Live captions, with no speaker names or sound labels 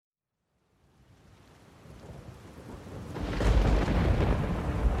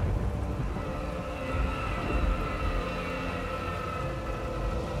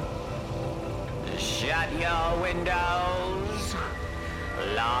windows.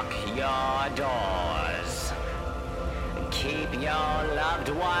 Lock your doors. Keep your loved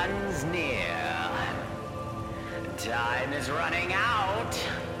ones near. Time is running out.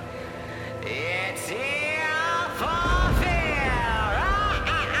 It's here for fear.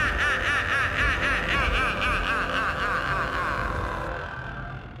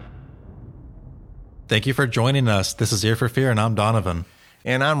 Thank you for joining us. This is Ear for Fear, and I'm Donovan.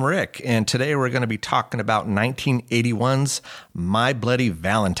 And I'm Rick, and today we're going to be talking about 1981's My Bloody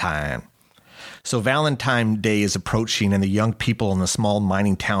Valentine. So Valentine Day is approaching, and the young people in the small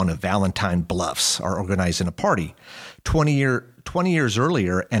mining town of Valentine Bluffs are organizing a party. 20 years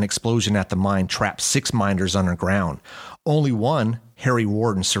earlier, an explosion at the mine trapped 6 miners underground. Only one, Harry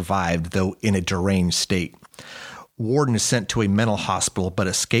Warden, survived, though in a deranged state. Warden is sent to a mental hospital but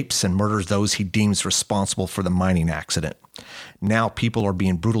escapes and murders those he deems responsible for the mining accident. Now people are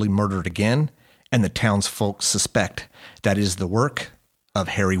being brutally murdered again, and the townsfolk suspect that is the work of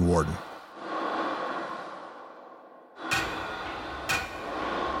Harry Warden.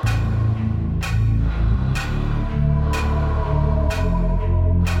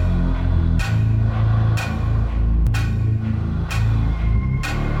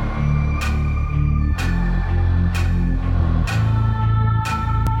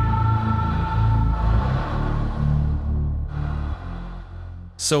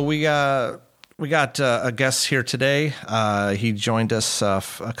 So we got a guest here today. He joined us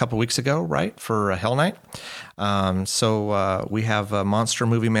a couple weeks ago, right, for Hell Night. So we have Monster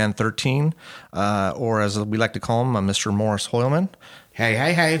Movie Man 13, or as we like to call him, Mr. Morris Hoylman.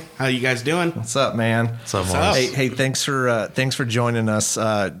 Hey. How you guys doing? What's up, man? What's up, Morris? Hey, thanks for joining us.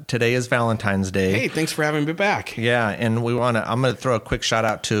 Today is Valentine's Day. Hey, thanks for having me back. Yeah, and I'm going to throw a quick shout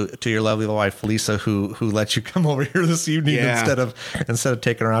out to your lovely wife Lisa, who let you come over here this evening instead of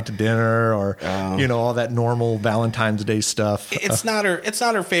taking her out to dinner or all that normal Valentine's Day stuff. It's not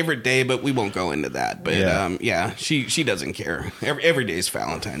her favorite day, but we won't go into that. But she doesn't care. Every day is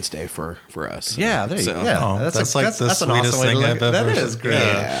Valentine's Day for us. So. Yeah, there you go. That's the sweetest thing I've ever. That is great.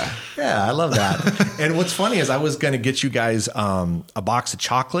 Yeah, I love that. And what's funny is I was going to get you guys a box of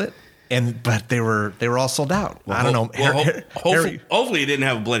chocolate, but they were all sold out. Well, I don't know. Hopefully, it didn't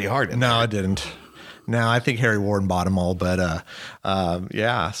have a bloody heart in there. No, it didn't. No, I think Harry Warden bought them all, but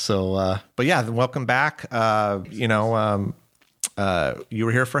yeah. So, but yeah, welcome back. You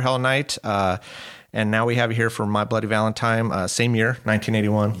were here for Hell Night, and now we have you here for My Bloody Valentine. Same year,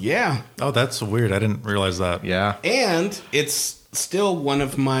 1981. Yeah. Oh, that's weird. I didn't realize that. Yeah. And it's still one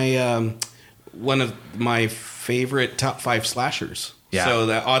of my favorite top 5 slashers. Yeah. So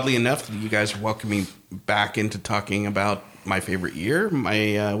that oddly enough, you guys welcome me back into talking about my favorite year,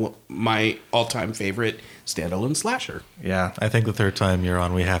 my all-time favorite standalone slasher. Yeah. I think the third time you're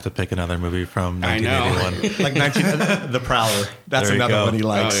on, we have to pick another movie from 1981. Like The Prowler. That's another one he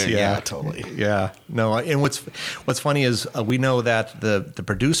likes. Oh, yeah, totally. Yeah. No, and what's funny is we know that the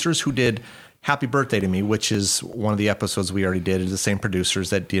producers who did Happy Birthday to Me, which is one of the episodes we already did, is the same producers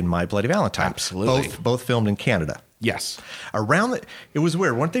that did My Bloody Valentine. Absolutely. Both filmed in Canada. Yes. It was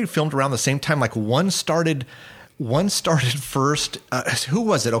weird. Weren't they filmed around the same time? Like one started first. Who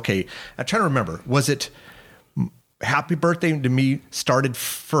was it? Okay, I'm trying to remember. Was it Happy Birthday to Me started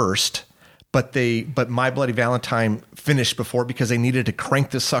first, but My Bloody Valentine finished before because they needed to crank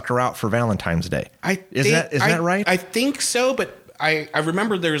this sucker out for Valentine's Day? Is that right? I think so, but I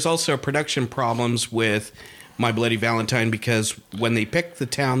remember there's also production problems with My Bloody Valentine because when they picked the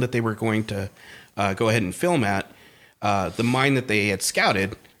town that they were going to go ahead and film at, the mine that they had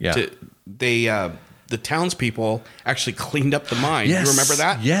scouted, the townspeople actually cleaned up the mine. Yes, you remember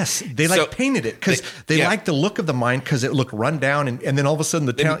that? Yes. They painted it because they liked the look of the mine because it looked run down and then all of a sudden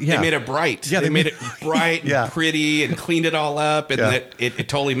the town... They made it bright. Yeah, they made it bright and pretty and cleaned it all up and it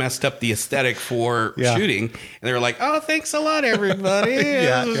totally messed up the aesthetic for shooting. And they were like, oh, thanks a lot, everybody.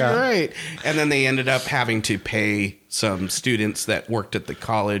 This is great. And then they ended up having to pay some students that worked at the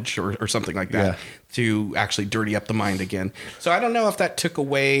college or something like that to actually dirty up the mine again. So I don't know if that took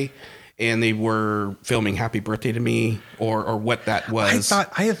away... and they were filming Happy Birthday to Me or what that was.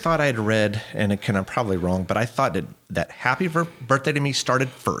 I had read, and I'm probably wrong, but I thought that Happy Birthday to Me started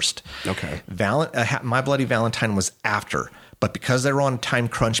first. Okay. My Bloody Valentine was after. But because they were on time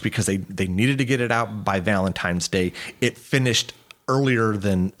crunch, because they needed to get it out by Valentine's Day, it finished earlier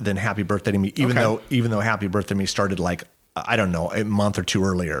than Happy Birthday to Me, even though Happy Birthday to Me started like, I don't know, a month or two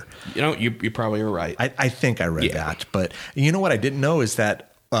earlier. You probably are right. I think I read that. But you know what I didn't know is that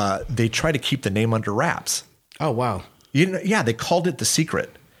they try to keep the name under wraps. Oh, wow. They called it The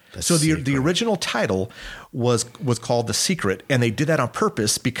Secret. So the original title was called The Secret, and they did that on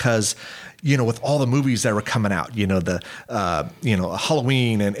purpose because, with all the movies that were coming out, the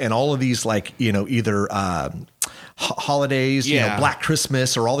Halloween and all of these, like, either holidays, Black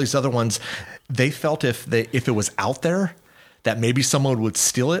Christmas or all these other ones, they felt if it was out there, that maybe someone would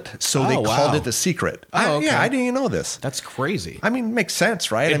steal it, so they called it The Secret. Okay. I didn't even know this. That's crazy. I mean, it makes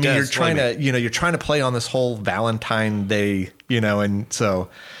sense, right? You're trying to play on this whole Valentine Day, and so,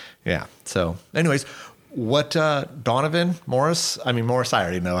 yeah. So, anyways, what Donovan Morris? I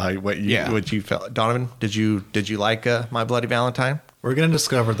already know what you felt. Donovan, did you like My Bloody Valentine? We're going to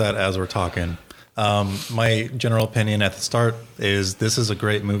discover that as we're talking. My general opinion at the start is this is a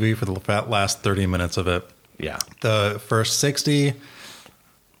great movie for the last 30 minutes of it. Yeah. The first 60,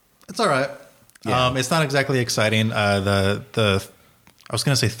 it's all right. Yeah. It's not exactly exciting. I was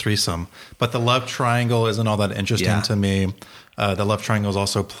going to say threesome, but the love triangle isn't all that interesting to me. The love triangle is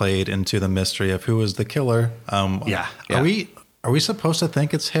also played into the mystery of who is the killer. Are we supposed to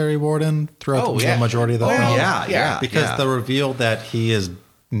think it's Harry Warden throughout the majority of the film? Yeah. Because the reveal that he is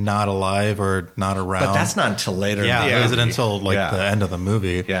not alive or not around. But that's not until later. Yeah. Is it until the end of the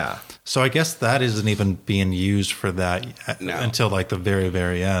movie? Yeah. So I guess that isn't even being used for that until like the very,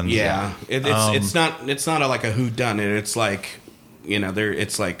 very end. Yeah. It's not like a whodunit. It's like,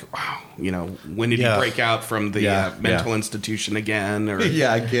 it's like, wow, when did he break out from the mental institution again? Or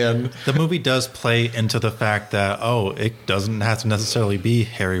again. The movie does play into the fact that, it doesn't have to necessarily be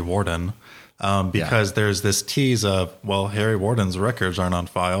Harry Warden. Because there's this tease of, Harry Warden's records aren't on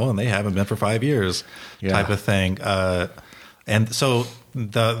file and they haven't been for 5 years type of thing. And so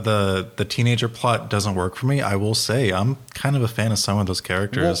the teenager plot doesn't work for me. I will say I'm kind of a fan of some of those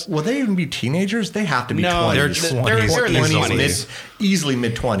characters. Will they even be teenagers? They have to be 20s. They're 20s. They're in their 20s. Easily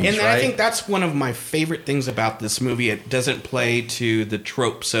mid-20s, and right? I think that's one of my favorite things about this movie. It doesn't play to the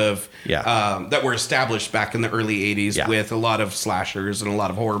tropes of that were established back in the early 80s with a lot of slashers and a lot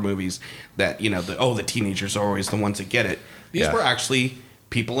of horror movies that, the teenagers are always the ones that get it. These were actually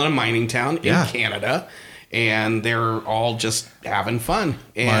people in a mining town in Canada, and they're all just having fun,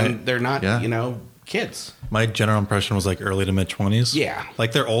 and they're not, kids. My general impression was like early to mid 20s. Yeah.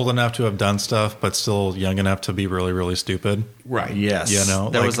 Like they're old enough to have done stuff, but still young enough to be really, really stupid. Right. Yes.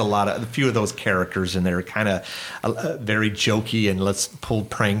 There was a few of those characters in there, kind of very jokey and let's pull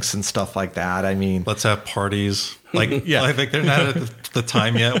pranks and stuff like that. I mean, let's have parties. Like, I think they're not at the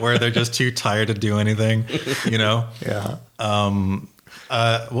time yet where they're just too tired to do anything, Yeah. So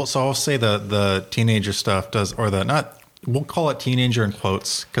I'll say the teenager stuff we'll call it teenager in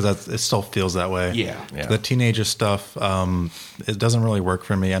quotes because it still feels that way. Yeah. The teenager stuff, it doesn't really work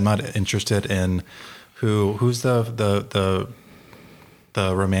for me. I'm not interested in who's the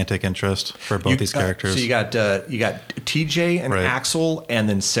romantic interest for both these characters. So you got TJ and Axel, and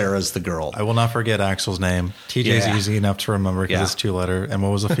then Sarah's the girl. I will not forget Axel's name. TJ's easy enough to remember because it's 2 letter. And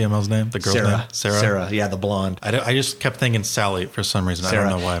what was the female's name? The girl's name? Sarah, the blonde. I just kept thinking Sally for some reason. Sarah. I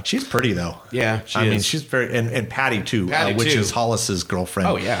don't know why. She's pretty though. Yeah, I mean, she's very and Patty too, which is Hollis's girlfriend.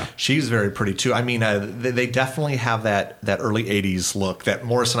 Oh yeah, she's very pretty too. I mean, they definitely have that early '80s look that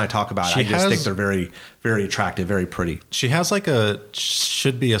Morris and I talk about. I just think they're very, very attractive, very pretty. She has like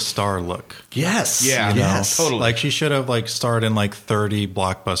should be a star look. Yes. Yeah. Yes. Totally. Like she should have starred in 30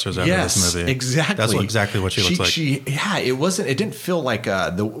 blockbusters after this movie. Exactly. That's exactly what she looks like. It didn't feel like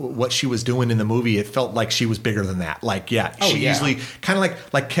what she was doing in the movie. It felt like she was bigger than that. Easily kind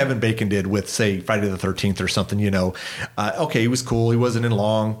of like Kevin Bacon did with, say, Friday the 13th or something. Okay, he was cool. He wasn't in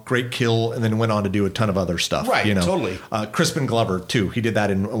long, great kill, and then went on to do a ton of other stuff. Right. Totally. Crispin Glover too. He did that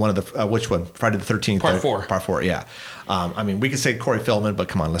in one of the which one? Friday the 13th. Part 4. Part 4. Yeah. I mean, we could say Corey Feldman, but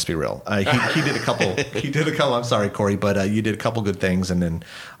come on, let's be real. He did a couple. I'm sorry, Corey, but you did a couple good things, and then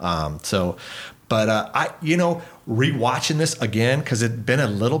rewatching this again because it'd been a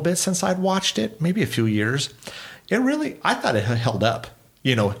little bit since I'd watched it, maybe a few years. I thought it held up.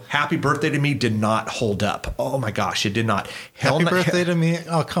 Happy Birthday to Me did not hold up. Oh my gosh, it did not. Happy Birthday to Me?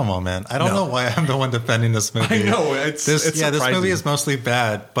 Oh, come on, man. I don't know why I'm the one defending this movie. I know. This movie is mostly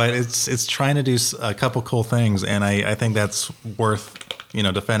bad, but it's trying to do a couple cool things, and I think that's worth,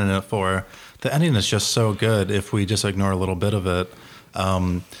 defending it for. The ending is just so good if we just ignore a little bit of it.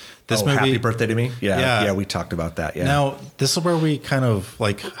 This movie, Happy Birthday to Me? Yeah, we talked about that. Yeah. Now, this is where we kind of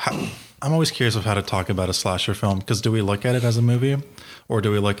I'm always curious of how to talk about a slasher film, because do we look at it as a movie or do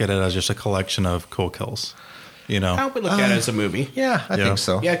we look at it as just a collection of cool kills? I would look at it as a movie. Yeah, I think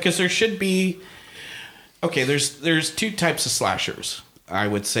so. Yeah, because there should be. Okay, there's 2 types of slashers. I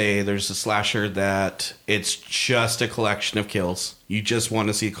would say there's a slasher that it's just a collection of kills. You just want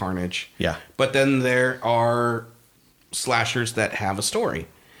to see carnage. Yeah. But then there are slashers that have a story.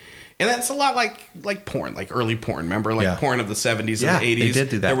 And that's a lot like porn, like early porn. Remember, like porn of the 70s and the 80s? They did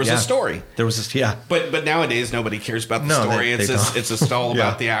do that. There was a story. There was this, But nowadays, nobody cares about the story. It's just all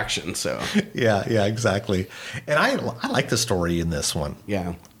about the action. So yeah, exactly. And I like the story in this one.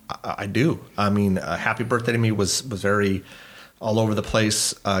 Yeah. I do. I mean, Happy Birthday to Me was very all over the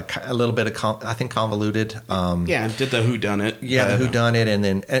place, a little bit of I think convoluted. Did the whodunit. Yeah, the whodunit, and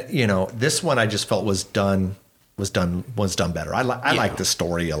then this one I just felt was done better. I like the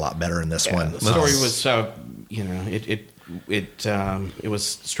story a lot better in this one. The story was it was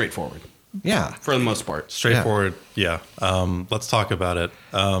straightforward. Yeah, for the most part, straightforward. Yeah. Let's talk about it.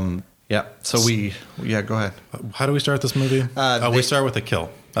 Yeah. So go ahead. How do we start this movie? We start with a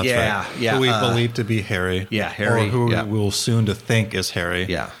kill. That's right. Yeah. Who we believe to be Harry. Yeah, Harry. Or who we'll soon to think is Harry.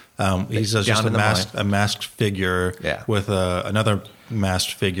 Yeah. He's just a masked figure with another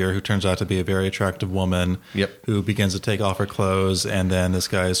masked figure who turns out to be a very attractive woman. Yep. Who begins to take off her clothes, and then this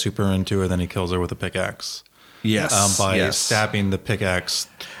guy is super into her. Then he kills her with a pickaxe. Yes. By stabbing the pickaxe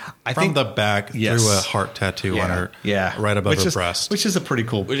from the back through a heart tattoo on her. Yeah. Right above her breast. Which is a pretty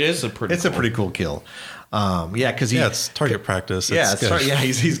cool. It's a pretty cool kill. Because it's target practice.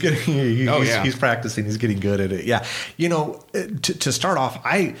 He's getting he's practicing. He's getting good at it. Yeah, to start off,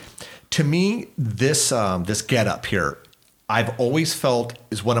 to me this get up here, I've always felt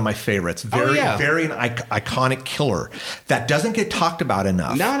is one of my favorites. Very iconic killer that doesn't get talked about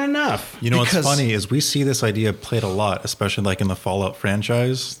enough. Not enough. What's funny is we see this idea played a lot, especially like in the Fallout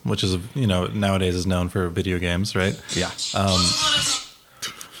franchise, which is nowadays is known for video games, right? Yeah.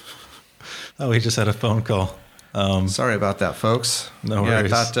 Oh, we just had a phone call. Sorry about that, folks. No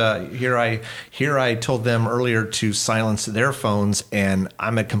worries. I thought here I told them earlier to silence their phones, and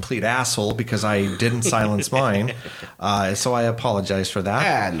I'm a complete asshole because I didn't silence mine. So I apologize for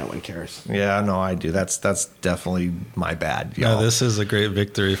that. No one cares. Yeah, no, I do. That's definitely my bad. Y'all. No, this is a great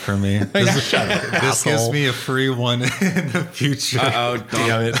victory for me. This gives me a free one in the future.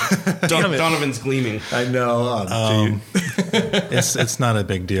 Damn it! Donovan's gleaming. I know. It's not a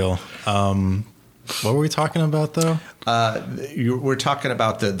big deal. What were we talking about, though? We're talking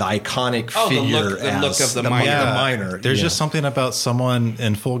about the iconic figure, the look of the miner. There's just something about someone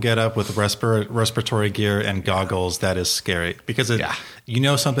in full getup with respiratory gear and goggles that is scary because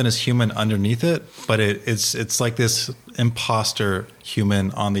something is human underneath it, but it's like this imposter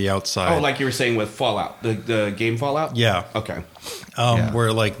human on the outside. Oh, like you were saying with Fallout, the game Fallout. Yeah. Okay.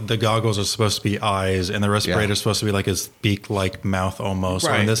 Where like the goggles are supposed to be eyes and the respirator is supposed to be like his beak-like mouth almost.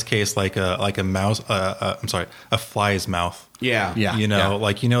 Right. Or in this case, like a mouse. A fly's mouth. Yeah.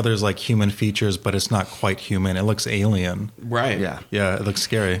 There's like human features, but it's not quite human. It looks alien. Right. Yeah. It looks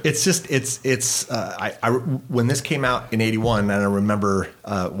scary. It's just I when this came out in '81, and I remember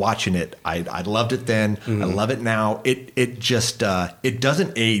watching it. I loved it then. Mm-hmm. I love it now. It just it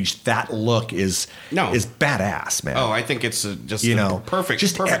doesn't age. That look is badass, man. Oh, I think it's just perfect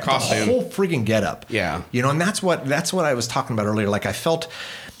costume. The whole friggin' getup. Yeah. And that's what I was talking about earlier. Like I felt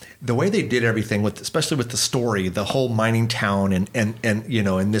the way they did everything especially with the story, the whole mining town and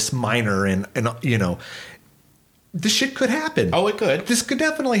this miner and this shit could happen. Oh, it could. This could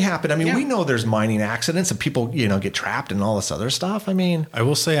definitely happen. I mean, we know there's mining accidents and people, get trapped and all this other stuff. I mean, I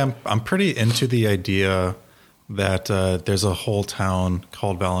will say I'm pretty into the idea that there's a whole town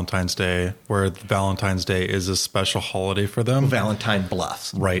called Valentine's Day where Valentine's Day is a special holiday for them. Valentine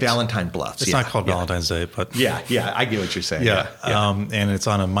Bluffs. Right. Valentine Bluffs. It's not called Valentine's Day, but... Yeah, I get what you're saying. Yeah. And it's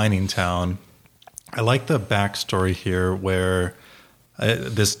on a mining town. I like the backstory here where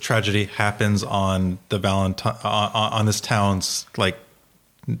this tragedy happens on the on this town's like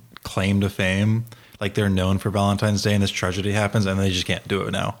claim to fame. Like they're known for Valentine's Day and this tragedy happens and they just can't do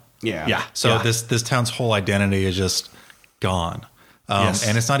it now. Yeah. So this town's whole identity is just gone.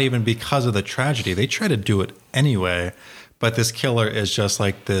 And it's not even because of the tragedy. They try to do it anyway, but this killer is just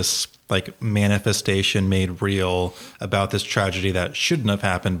like this like manifestation made real about this tragedy that shouldn't have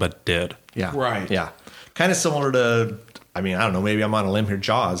happened but did. Yeah. Right. Yeah. Kind of similar to, I mean, I don't know, maybe I'm on a limb here,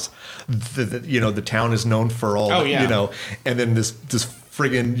 Jaws. The town is known for all, and then this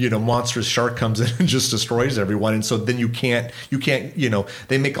friggin', monstrous shark comes in and just destroys everyone. And so then you can't,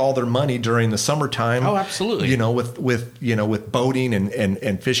 they make all their money during the summertime. Oh, absolutely. With boating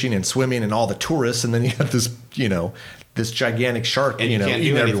and fishing and swimming and all the tourists. And then you have this gigantic shark, and you can't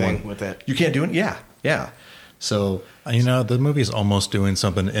do anything everyone with it. You can't do it. Yeah. Yeah. So, the movie's almost doing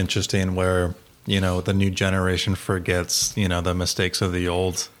something interesting where, the new generation forgets, the mistakes of the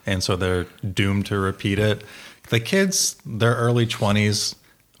old. And so they're doomed to repeat it. The kids, their early 20s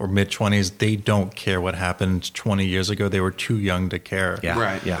or mid 20s, they don't care what happened 20 years ago. They were too young to care. Yeah.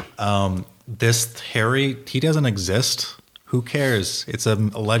 Right. Yeah. This Harry, he doesn't exist. who cares? It's a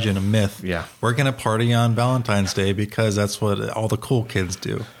legend, a myth. Yeah. We're going to party on Valentine's Day because that's what all the cool kids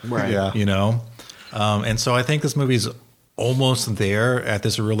do. Right. Yeah. You know? And so I think this movie's almost there at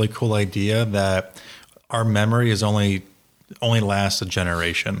this really cool idea that our memory is only lasts a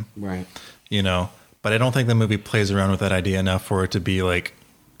generation. Right. You know? But I don't think the movie plays around with that idea enough for it to be like,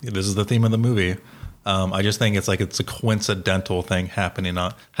 this is the theme of the movie. I just think it's a coincidental thing happening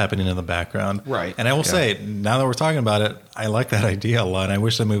in the background. Right. And I will say, now that we're talking about it, I like that idea a lot. I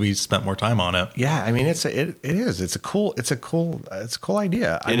wish the movie spent more time on it. Yeah, I mean it is. It's a cool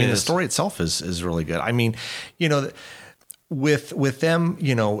idea. I mean the story itself is really good. I mean, you know, with them,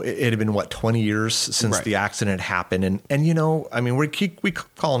 you know, it had been 20 years since the accident happened, and you know, I mean we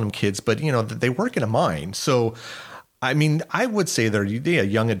calling them kids, but you know they work in a mine. So I mean, I would say they're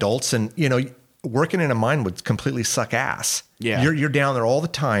young adults, and you know, working in a mine would completely suck ass. Yeah. You're down there all the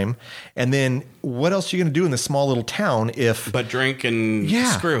time. And then what else are you going to do in this small little town but drink and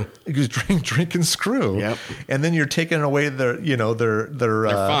screw. Because drink and screw. Yep. And then you're taking away their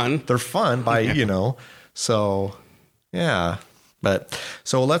fun. Their fun by, you know. So, yeah. But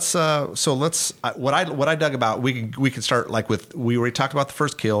let's what I dug about, we could start like we already talked about the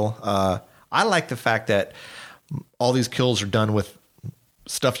first kill. I like the fact that all these kills are done with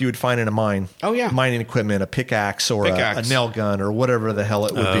stuff you would find in a mine. Oh, yeah. Mining equipment, a pickaxe or a nail gun or whatever the hell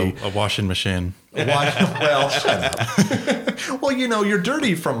it would be. A washing machine. Well, shut up. Well, you know, you're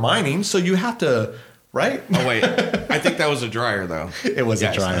dirty from mining, so you have to, right? Oh, wait. I think that was a dryer, though. It was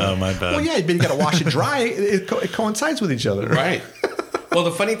a dryer. Oh, my bad. Well, yeah, but you got to wash it dry. It coincides with each other. Right. Well,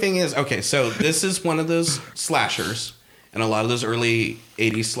 the funny thing is, okay, so this is one of those slashers, and a lot of those early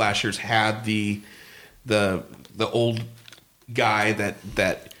 80s slashers had the old guy that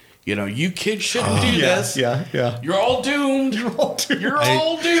you know, you kids shouldn't do this. Yeah. You're all doomed. You're all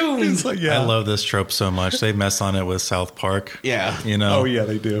doomed. It's like, I love this trope so much. They mess on it with South Park. Yeah. You know? Oh, yeah,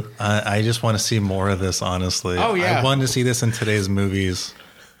 they do. I just want to see more of this, honestly. Oh, yeah. I want to see this in today's movies.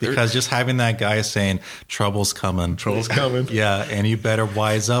 Because just having that guy saying, trouble's coming. Trouble's coming. Yeah, and you better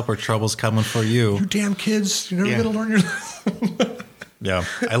wise up or trouble's coming for you. You damn kids. You're never going to learn your lesson. Yeah,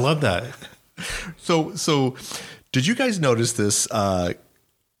 I love that. So did you guys notice this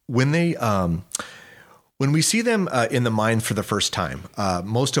when we see them in the mine for the first time?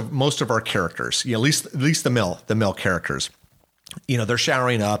 Most of our characters, at least the male characters, you know, they're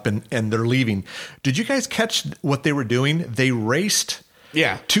showering up and they're leaving. Did you guys catch what they were doing? They raced.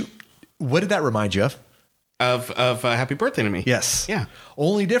 Yeah. What did that remind you of? Of Happy Birthday to Me. Yes. Yeah.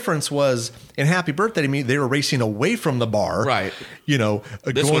 Only difference was in Happy Birthday to Me, they were racing away from the bar. Right. You know,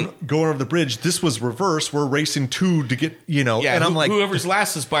 going over the bridge. This was reverse. We're racing to get, you know. Yeah. And I'm like, whoever's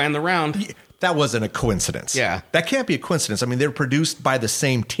last is buying the round. That wasn't a coincidence. Yeah. That can't be a coincidence. I mean, they're produced by the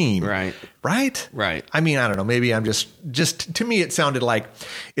same team. Right. Right? Right. I mean, I don't know. Maybe I'm just to me, it sounded like,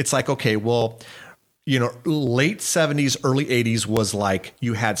 it's like, okay, well, you know, late 70s, early 80s was like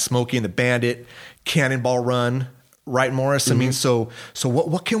you had Smokey and the Bandit, Cannonball Run, right, Morris? I mean, so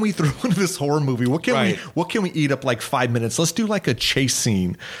what can we throw into this horror movie? What can we eat up like 5 minutes? Let's do like a chase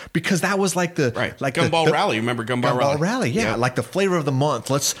scene, because that was like like Gumball Rally. Remember Gumball Rally? Yeah, like the flavor of the month.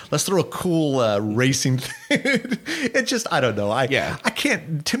 Let's throw a cool racing thing. It just, I don't know. I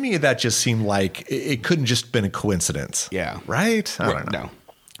can't. To me, that just seemed like it couldn't just been a coincidence. Yeah, right. I don't know. No.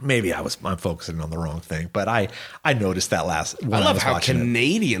 Maybe I'm focusing on the wrong thing, but I noticed that I love how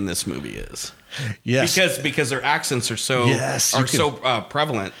Canadian this movie is. Yes, because their accents are so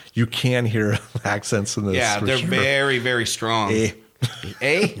prevalent. You can hear accents in this. Yeah, they're very, very strong.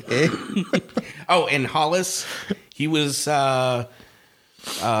 Oh, and Hollis, he was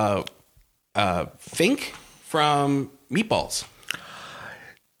Fink from Meatballs.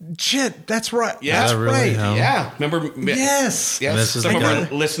 Shit, that's right. Yeah, that's really, right. Yeah, remember? Yes. Some of our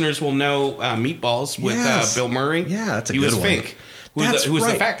listeners will know Meatballs with Bill Murray. Yeah, that's a good one. He was Fink. Who was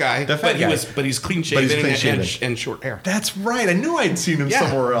the fat guy, but he's clean shaven and short hair. That's right. I knew I'd seen him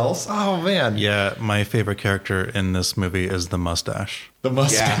somewhere else. Oh man. Yeah, my favorite character in this movie is the mustache. The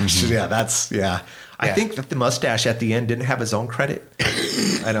mustache. Yeah. I think that the mustache at the end didn't have his own credit.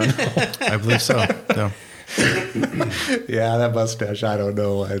 I don't know. I believe so. Yeah. Yeah, that mustache. I don't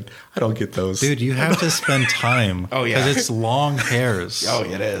know. I don't get those. Dude, you have to spend time. Oh, yeah. Because it's long hairs. Oh,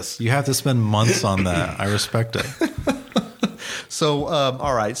 it is. You have to spend months on that. I respect it. So,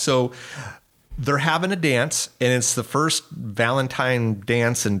 all right. So they're having a dance, and it's the first Valentine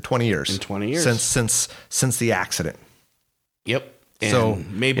dance in 20 years. Since the accident. Yep. And so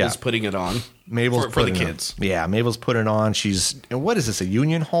Mabel's putting it on. Mabel's for the kids. Yeah, Mabel's putting it on. And what is this? A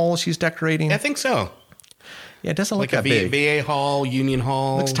union hall she's decorating? I think so. Yeah, it doesn't look like that a big. VA Hall, Union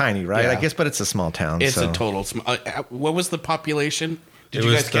Hall. Looks tiny, right? Yeah. I guess, but it's a small town. It's so. a total. What was the population? It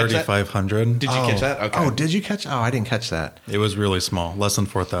was 3,500. Did you catch that? Okay. Oh, did you catch? Oh, I didn't catch that. It was really small, less than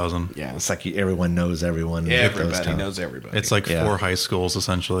 4,000. Yeah. It's like everyone knows everyone. Everybody knows everybody. It's like 4 high schools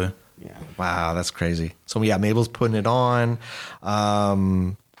essentially. Yeah. Wow, that's crazy. So yeah, Mabel's putting it on.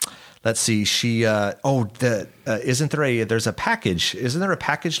 Let's see. She. Isn't there there's a package? Isn't there a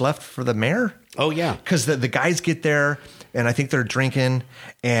package left for the mayor? Oh yeah. Because the guys get there, and I think they're drinking,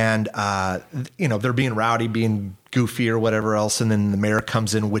 and they're being rowdy, being goofy or whatever else, and then the mayor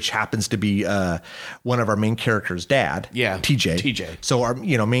comes in, which happens to be one of our main characters' dad. Yeah, TJ. So our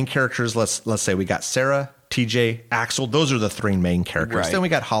main characters. Let's say we got Sarah, TJ, Axel. Those are the 3 main characters. Right. Then we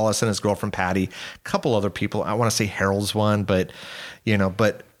got Hollis and his girlfriend Patty. A couple other people. I want to say Harold's one, but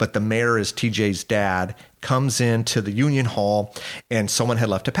the mayor is TJ's dad. Comes into the Union Hall, and someone had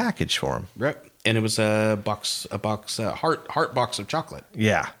left a package for him. Right. And it was a heart box of chocolate.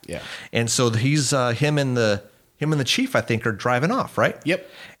 Yeah. Yeah. And so he's him and the chief, I think, are driving off, right? Yep.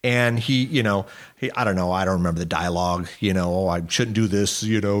 And he I don't know, I don't remember the dialogue, I shouldn't do this,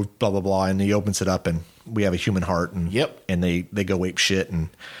 blah blah blah, and he opens it up and we have a human heart and and they go ape shit and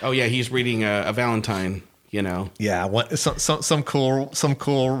oh yeah, he's reading a Valentine, Yeah, some cool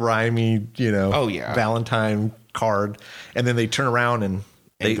rhymey, oh yeah, Valentine card, and then they turn around and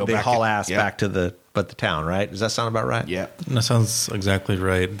they haul ass back to the town, right? Does that sound about right? Yeah, that sounds exactly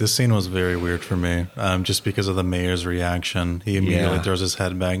right. This scene was very weird for me, just because of the mayor's reaction. He immediately throws his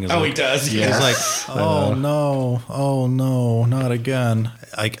head back. And he does. Yeah. He's like, oh no, not again.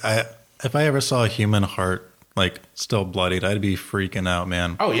 If I ever saw a human heart still bloodied, I'd be freaking out,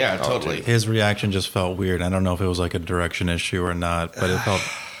 man. Oh yeah, totally. His reaction just felt weird. I don't know if it was like a direction issue or not, but it felt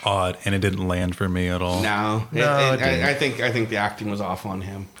odd, and it didn't land for me at all. No, I think the acting was off on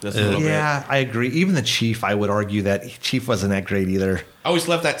him. Just a little bit. Yeah, I agree. Even the chief, I would argue that chief wasn't that great either. I always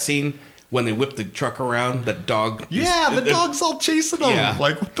love that scene when they whip the truck around. That dog. Yeah, the dog's all chasing them. Yeah.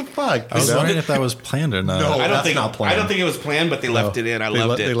 Like, what the fuck? I was wondering if that was planned or not. No, I don't think not planned. I don't think it was planned, but they left it in. I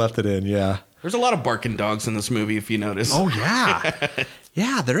loved it. They left it in. Yeah. There's a lot of barking dogs in this movie, if you notice. Oh yeah,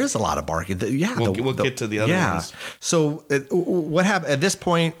 yeah. There is a lot of barking. Yeah, we'll get to the other ones. So what happened at this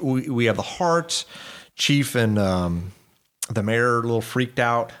point? We have the heart, chief, and the mayor a little freaked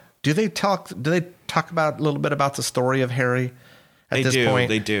out. Do they talk about a little bit about the story of Harry? At this point,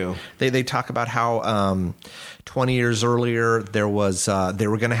 they do. They talk about how 20 years earlier there was they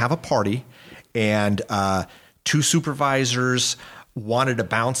were going to have a party, and 2 supervisors wanted to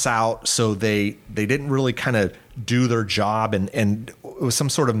bounce out, so they didn't really kind of do their job, and it was some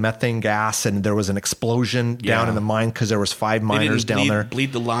sort of methane gas, and there was an explosion down in the mine because there was 5 miners down there.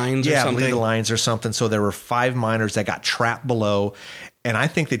 Bleed the lines or something? Yeah, bleed the lines or something. So there were 5 miners that got trapped below, and I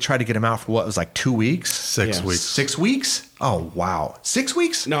think they tried to get them out for what was like 2 weeks? 6 weeks. 6 weeks? Oh, wow. 6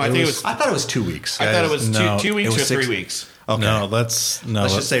 weeks? No, I thought it was 2 weeks. I thought it was 2 weeks or 3 weeks. Okay. No, let's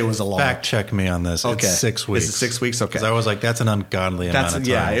just say it was a long. Fact check me on this. Okay. It's 6 weeks. Is it 6 weeks? Okay. Because I was like, that's an ungodly amount of time.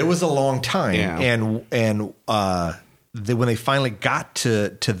 Yeah, it was a long time. Yeah. And when they finally got to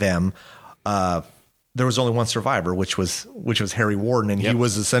them, there was only one survivor, which was Harry Warden, and he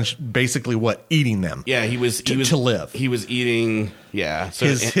was essentially basically eating them. Yeah, he was to live. He was eating. Yeah, so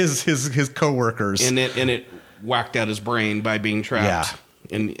his coworkers, and it whacked out his brain by being trapped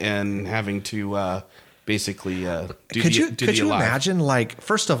and having to. Basically, could you imagine? Like,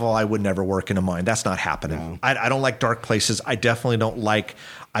 first of all, I would never work in a mine. That's not happening. No. I don't like dark places. I definitely don't like.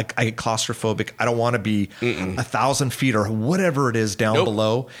 I get claustrophobic. I don't want to be 1,000 feet or whatever it is down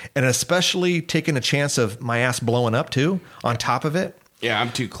below, and especially taking a chance of my ass blowing up too on top of it. Yeah,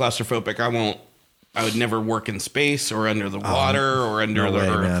 I'm too claustrophobic. I would never work in space or under the water or under the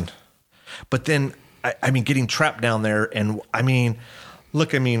earth. Man. But then, I mean, getting trapped down there, and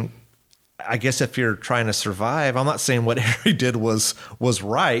I guess if you're trying to survive, I'm not saying what Harry did was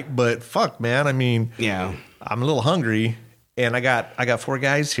right, but fuck, man. I mean, yeah, I'm a little hungry, and I got 4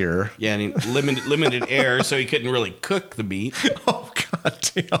 guys here. Yeah, and he limited air, so he couldn't really cook the meat. Oh god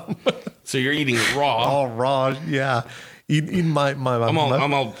damn! So you're eating it raw. All raw, yeah. Eating my. I'm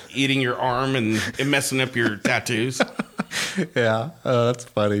all eating your arm and messing up your tattoos. Yeah, that's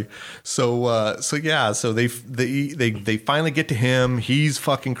funny. So they finally get to him. He's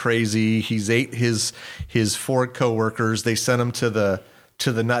fucking crazy. He's ate his 4 coworkers. They sent him to the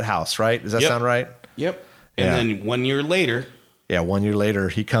nut house, right? Does that sound right? Yep. And then 1 year later. Yeah, 1 year later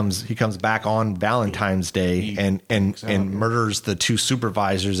he comes back on Valentine's Day and murders the 2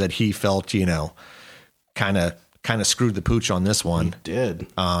 supervisors that he felt, kind of screwed the pooch on this one. He did.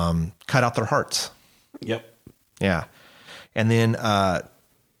 Cut out their hearts. Yep. Yeah. And then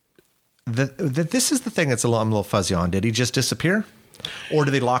this is the thing that's I'm a little fuzzy on. Did he just disappear? Or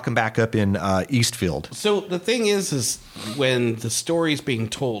do they lock him back up in Eastfield? So the thing is when the story's being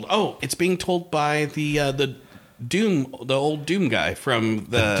told, it's being told by the old Doom guy from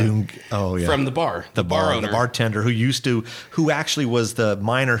from the bar, the bar owner, the bartender who actually was the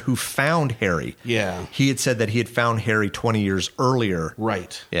miner who found Harry. Yeah, he had said that he had found Harry 20 years earlier.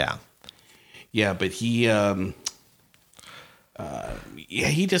 Right. Yeah. Yeah, but he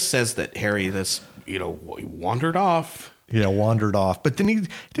he just says that Harry wandered off. Yeah, wandered off. But didn't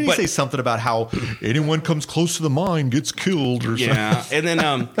he say something about how anyone comes close to the mine gets killed or something? Yeah, and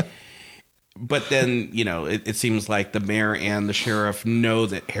then but then, it seems like the mayor and the sheriff know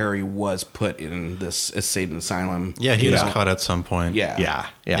that Harry was put in this insane asylum. Yeah, he was caught at some point. Yeah.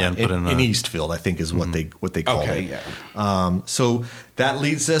 And put in Eastfield, I think is what they call it. Yeah. So that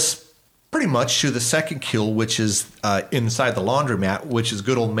leads us pretty much to the second kill, which is inside the laundromat, which is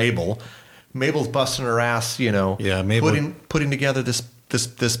good old Mabel. Mabel's busting her ass, Mabel putting together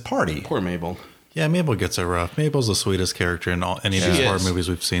this party. Poor Mabel. Yeah, Mabel gets it rough. Mabel's the sweetest character in any of these horror movies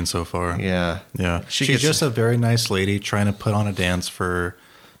we've seen so far. Yeah. She's just a very nice lady trying to put on a dance for,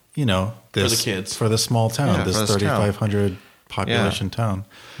 for the kids, for the small town, this 3,500 population town,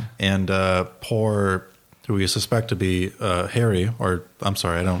 and poor, who we suspect to be Harry, or I'm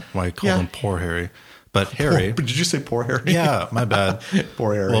sorry, I don't why I call him poor Harry. But Harry. Did you say poor Harry? Yeah, my bad.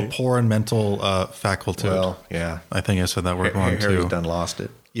 Poor Harry. Well, poor in mental faculty. Well, yeah. I think I said that word wrong too. Harry's done lost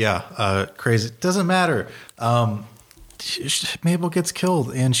it. Yeah, crazy. Doesn't matter. Mabel gets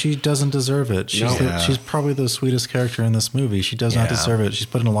killed, and she doesn't deserve it. She's probably the sweetest character in this movie. She does not deserve it. She's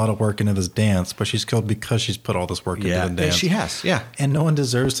putting a lot of work into this dance, but she's killed because she's put all this work into the dance. She has, And no one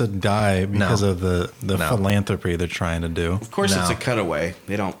deserves to die because of the philanthropy they're trying to do. Of course, it's a cutaway.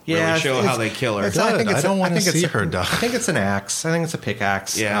 They don't really show how they kill her. I don't want to see her die. I think it's an axe. I think it's a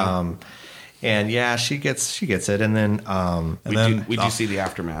pickaxe. Yeah. And she gets it, and then we do see the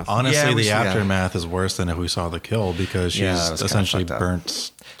aftermath. Honestly, the aftermath is worse than if we saw the kill because she's essentially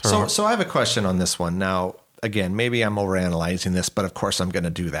burnt. So I have a question on this one. Now, again, maybe I'm overanalyzing this, but of course I'm going to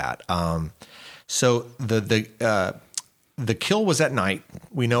do that. So the kill was at night.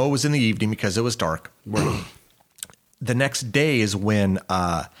 We know it was in the evening because it was dark. The next day is when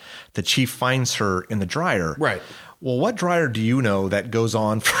the chief finds her in the dryer. Right. Well, what dryer do you know that goes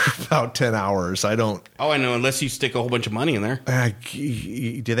on for about 10 hours? I don't. Oh, I know. Unless you stick a whole bunch of money in there.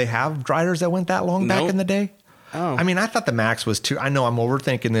 Do they have dryers that went that long back in the day? Oh. I mean, I thought the max was I know I'm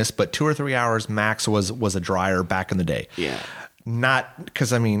overthinking this, but 2 or 3 hours max was a dryer back in the day. Yeah. Not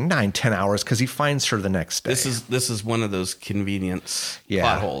because 9-10 hours because he finds her the next day. This is one of those convenience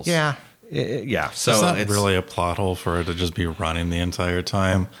plot holes. Yeah. Yeah. So it's not really a plot hole for her to just be running the entire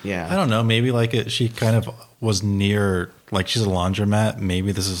time. Yeah. I don't know. Maybe she kind of was near, she's a laundromat.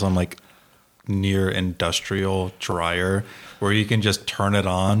 Maybe this is some near industrial dryer where you can just turn it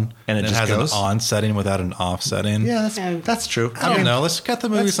on and it just has goes? An on setting without an off setting. Yeah, that's true. I don't know. Let's cut the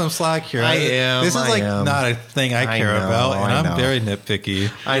movie some slack here. This is not a thing I care about, and I'm very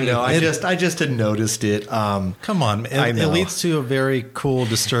nitpicky. I know. I just had noticed it. Come on, it leads to a very cool,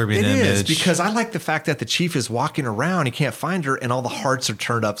 disturbing image. It is because I like the fact that the chief is walking around, he can't find her, and all the hearts are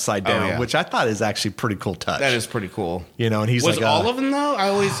turned upside down, which I thought is actually pretty cool touch. That is pretty cool. And he's was all of them though? I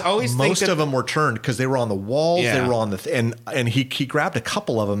always most of them were turned because they were on the walls. They were on the and he grabbed a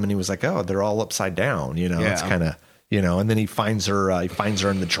couple of them and he was like, oh, they're all upside down. It's kind of and then he finds her in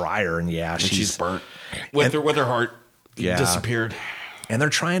the dryer and she's burnt with her heart disappeared. And they're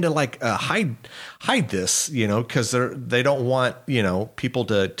trying to hide this, because they don't want people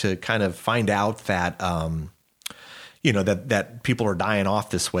to kind of find out that that people are dying off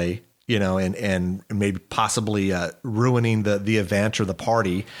this way. And maybe possibly ruining the event or the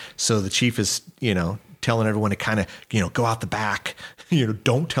party. So the chief is, telling everyone to kind of, go out the back,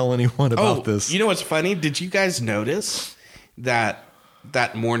 don't tell anyone about this. You know what's funny? Did you guys notice that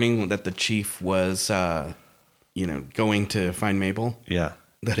morning that the chief was, going to find Mabel? Yeah.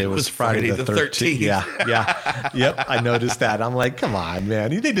 That it was Friday the 13th. Yeah. Yep. I noticed that. I'm like, come on, man.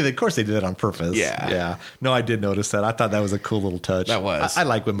 They did. Of course they did it on purpose. Yeah. No, I did notice that. I thought that was a cool little touch. That was. I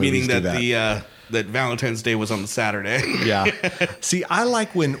like when movies do that. Meaning that Valentine's Day was on the Saturday. Yeah. See, I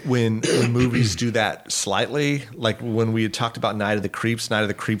like when movies do that slightly. Like when we had talked about Night of the Creeps. Night of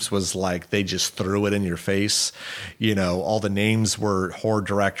the Creeps was like they just threw it in your face. All the names were horror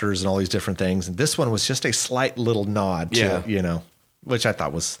directors and all these different things. And this one was just a slight little nod to, which I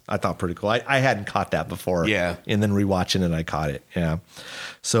thought pretty cool. I hadn't caught that before. Yeah. And then rewatching it, I caught it. Yeah.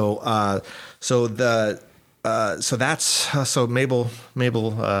 So Mabel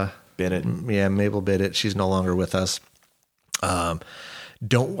bit it. Yeah. Mabel bit it. She's no longer with us.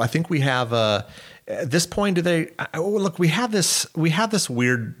 I think we have at this point, look, we have this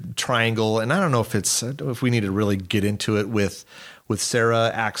weird triangle, and I don't know if we need to really get into it with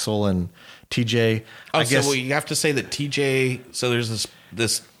Sarah, Axel, and TJ. I guess so you have to say that TJ, so there's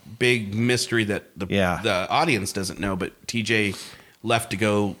this big mystery that the audience doesn't know, but TJ left to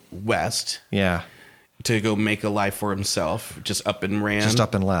go west. Yeah. To go make a life for himself, just up and ran. Just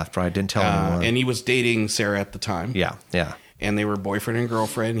up and left, right? Didn't tell anyone. And he was dating Sarah at the time. Yeah, yeah. And they were boyfriend and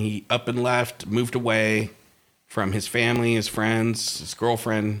girlfriend. He up and left, moved away from his family, his friends, his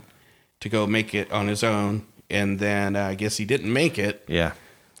girlfriend, to go make it on his own. And then I guess he didn't make it. Yeah.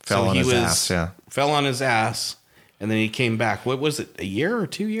 Fell on his ass, yeah. Fell on his ass, and then he came back. What was it, a year or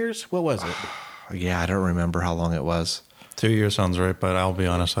 2 years? What was it? Yeah, I don't remember how long it was. 2 years sounds right, but I'll be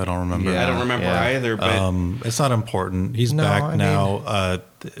honest, I don't remember. Yeah, I don't remember either. But it's not important. He's back now.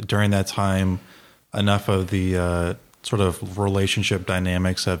 During that time, enough of the sort of relationship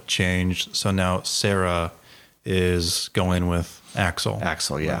dynamics have changed. So now Sarah is going with Axel.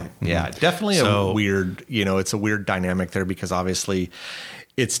 Axel, yeah. Right. Yeah, definitely a weird, it's a weird dynamic there because obviously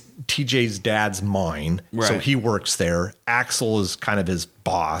it's TJ's dad's mine. Right. So he works there. Axel is kind of his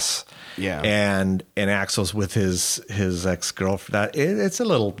boss. Yeah. And Axel's with his ex-girlfriend. It's a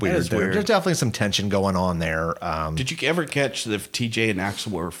little weird. There's definitely some tension going on there. Did you ever catch if TJ and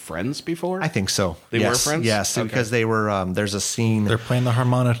Axel were friends before? I think so. They were friends? Yes, okay. Because they were, there's a scene. They're playing the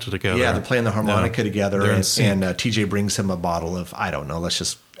harmonica together. Yeah, they're playing the harmonica together. And TJ brings him a bottle of, I don't know,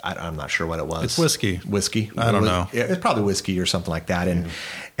 I'm not sure what it was. It's whiskey. I don't know. It's probably whiskey or something like that.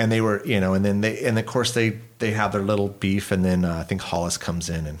 And they were, and then of course they have their little beef, and then I think Hollis comes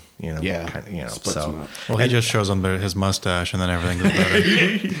in and splits them up. Well, he just shows them his mustache, and then everything goes better.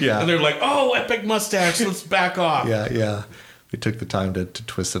 Yeah, and they're like, "Oh, epic mustache! Let's back off." Yeah. We took the time to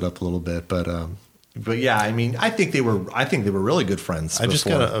twist it up a little bit, but yeah, I mean, I think they were really good friends. I just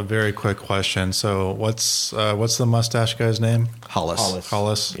got a very quick question. So what's the mustache guy's name?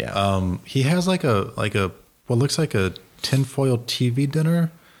 Hollis. Yeah. He has like a what looks like a tinfoil TV dinner.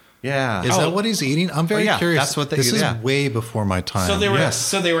 Yeah. Is that what he's eating? I'm very curious. That's what this is way before my time. So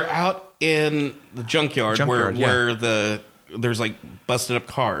they were out in the junkyard where there's like busted up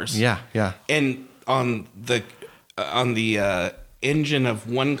cars. Yeah. And on the engine of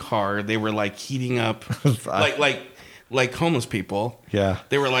one car, they were like heating up like homeless people. Yeah.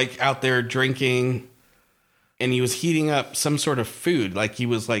 They were like out there drinking, and he was heating up some sort of food. Like he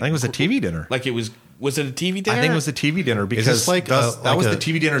was like, I think it was a TV dinner. Like it was it a TV dinner? I think it was a TV dinner because that was the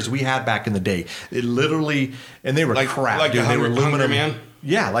TV dinners we had back in the day. It literally, and they were crap. Like dude. They were aluminum. Hungry Man?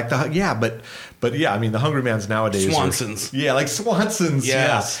 Yeah, but yeah, I mean the Hungry Mans nowadays. Swansons. Like Swansons.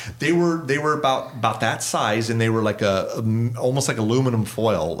 Yes. Yeah, they were about that size, and they were like almost like aluminum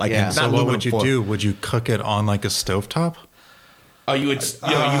foil. Like so what would you do? Would you cook it on like a stovetop? Oh, you would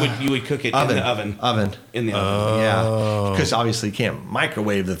cook it in the oven. In the oven. Yeah, because obviously you can't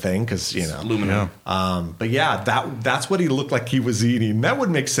microwave the thing because aluminum. But yeah, that's what he looked like he was eating. That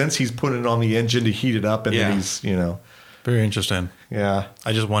would make sense. He's putting it on the engine to heat it up, and then he's Very interesting. Yeah.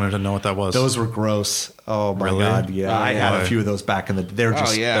 I just wanted to know what that was. Those were gross. Oh my God. Yeah. I had a few of those back in the day.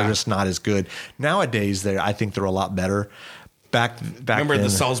 They're just not as good. Nowadays I think they're a lot better. Back Remember then, the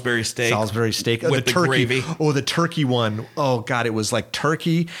Salisbury steak? With the turkey gravy. Oh, the turkey one. Oh God, it was like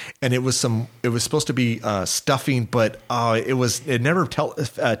turkey, and it was supposed to be stuffing, but it never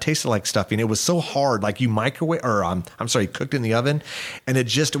tasted like stuffing. It was so hard, like you microwave cooked in the oven, and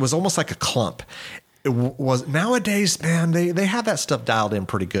it was almost like a clump. It was nowadays, man. They have that stuff dialed in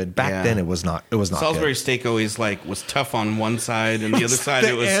pretty good. Back then, it was not. It was not. Salisbury good. steak always was tough on one side, and the other side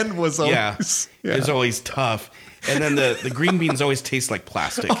it was always tough. And then the green beans always taste like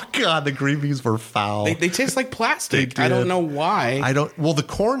plastic. Oh God, the green beans were foul. They taste like plastic. I don't know why. Well, the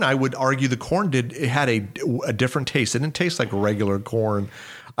corn. I would argue the corn had a different taste. It didn't taste like regular corn.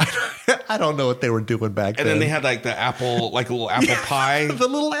 I don't know what they were doing back then. And then they had like the apple, like a little apple pie, the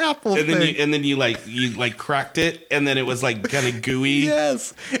little apple and thing. Then you cracked it, and then it was like kind of gooey.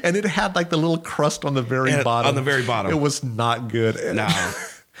 Yes, and it had like the little crust on the very bottom. On the very bottom, it was not good. No.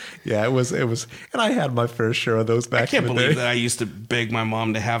 Yeah, it was, and I had my fair share of those back in the day. I can't believe that I used to beg my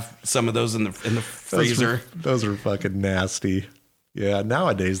mom to have some of those in the freezer. Those were fucking nasty. Yeah,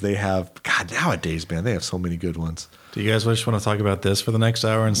 nowadays, man, they have so many good ones. Do you guys just want to talk about this for the next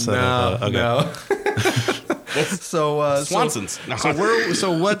hour instead of no? Swansons.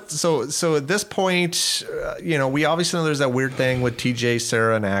 So at this point, we obviously know there's that weird thing with TJ,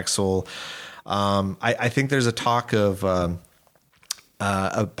 Sarah, and Axel. I think there's a talk of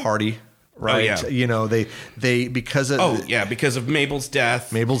a party, right? Oh, yeah. They because of because of Mabel's death.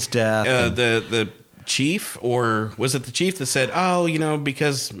 The chief, or was it the chief that said, "Oh,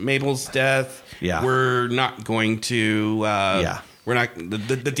 because Mabel's death, we're not going to, we're not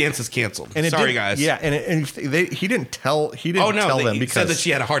the dance is canceled." And sorry, guys. Yeah, and he didn't tell them he because said that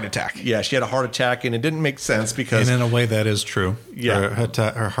she had a heart attack. Yeah, she had a heart attack, and it didn't make sense because, and in a way, that is true. Yeah,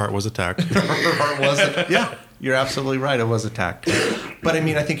 her heart was attacked. Her heart wasn't. Yeah, you're absolutely right. It was attacked. But I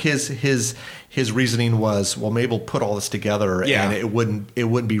mean, I think his reasoning was, well, Mabel put all this together, and it wouldn't be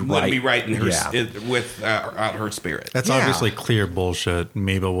right. Wouldn't be right in her without her spirit. That's obviously clear bullshit.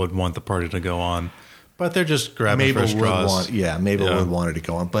 Mabel would want the party to go on. But they're just grabbing for straws. Mabel would want it to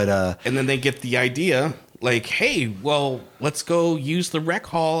go on. But and then they get the idea, like, hey, well, let's go use the rec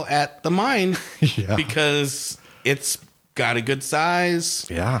hall at the mine because it's got a good size.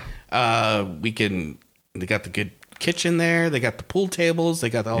 Yeah. They got the good kitchen there. They got the pool tables.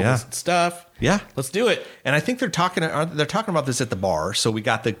 They got all this stuff. Yeah. Let's do it. And I think they're talking about this at the bar. So we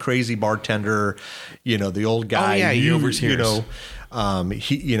got the crazy bartender, the old guy. Oh, yeah, he overseers.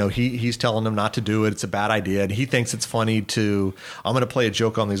 He's telling them not to do it. It's a bad idea. And he thinks it's funny I'm going to play a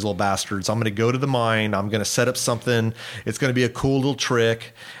joke on these little bastards. I'm going to go to the mine. I'm going to set up something. It's going to be a cool little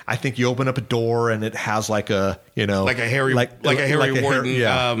trick. I think you open up a door and it has like a Harry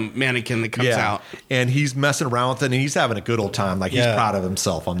Warden mannequin that comes out. And he's messing around with it and he's having a good old time. Like he's proud of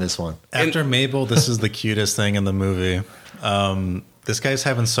himself on this one. After Mabel, this is the cutest thing in the movie. This guy's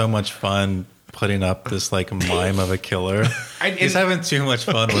having so much fun putting up this like mime of a killer. He's having too much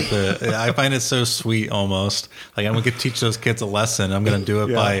fun with it. I find it so sweet almost. Like I'm going to teach those kids a lesson. I'm going to do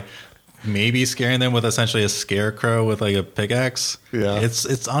it by maybe scaring them with essentially a scarecrow with like a pickaxe. Yeah.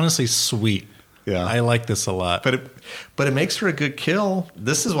 It's honestly sweet. Yeah. I like this a lot. But it makes for a good kill.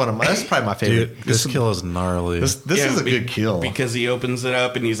 This is that's probably my favorite. Dude, this kill is gnarly. This is a good kill. Because he opens it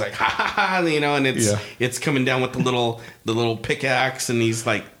up and he's like, ha ha ha, and it's coming down with the little pickaxe and he's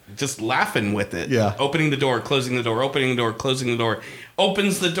like just laughing with it. Yeah. Opening the door, closing the door, opening the door, closing the door.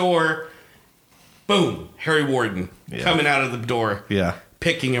 Opens the door. Boom. Harry Warden coming out of the door. Yeah.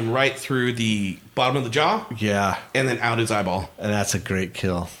 Picking him right through the bottom of the jaw. Yeah. And then out his eyeball. And that's a great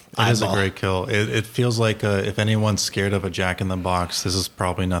kill. It is a great kill. It feels like if anyone's scared of a Jack in the Box, this is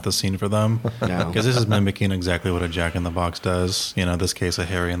probably not the scene for them. Because this is mimicking exactly what a Jack in the Box does. In this case, a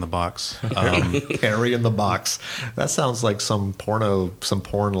Harry in the Box. Harry in the Box. That sounds like some porn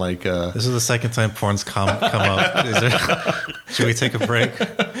like... This is the second time porn's come up. Should we take a break?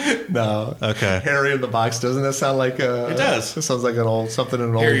 No. Okay. Harry in the Box. Doesn't that sound like It does. It sounds like something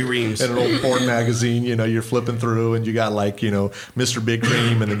in an Harry Reams. In an old porn magazine. You're flipping through and you got like, Mr. Big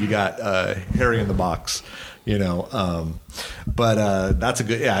Cream and then you got Harry in the Box, but that's a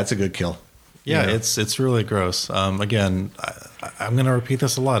good, it's a good kill. Yeah, it's really gross. Again, I'm going to repeat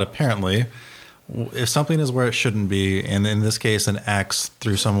this a lot. Apparently, if something is where it shouldn't be, and in this case, an axe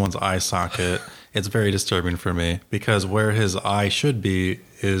through someone's eye socket, it's very disturbing for me because where his eye should be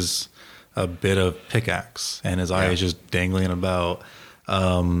is a bit of pickaxe, and his eye is just dangling about.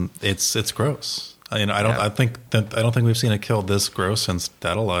 It's gross. I don't think we've seen a kill this gross since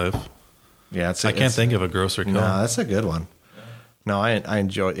Dead Alive. Yeah, I can't think of a grosser kill. No, that's a good one. No, I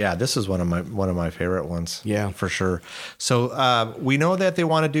enjoy. Yeah, this is one of my favorite ones. Yeah, for sure. So we know that they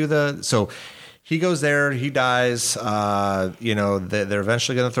want to do so. He goes there. He dies. They're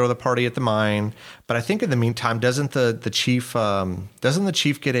eventually going to throw the party at the mine. But I think in the meantime, doesn't the chief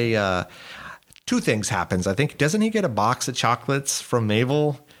get a? Two things happens. I think doesn't he get a box of chocolates from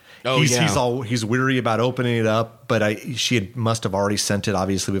Mabel? Oh, he's weary about opening it up, but she must have already sent it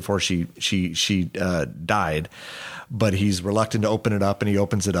obviously before she died. But he's reluctant to open it up, and he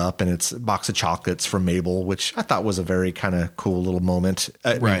opens it up, and it's a box of chocolates from Mabel, which I thought was a very kind of cool little moment.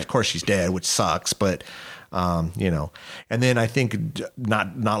 I mean, of course, she's dead, which sucks, but And then I think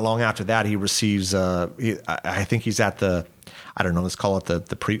not long after that, he receives. I think he's at the. I don't know. Let's call it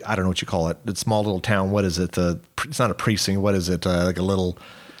the I don't know what you call it. The small little town. What is it? It's not a precinct. What is it? Like a little.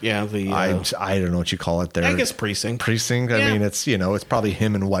 Yeah, I don't know what you call it there. I guess precinct. Precinct. Yeah. I mean, it's it's probably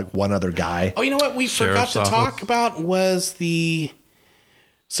him and like one other guy. Oh, you know what we forgot to talk about was the.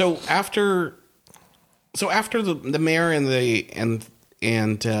 So after the mayor and the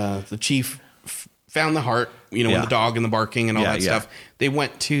chief found the heart, when the dog and the barking and all that stuff, they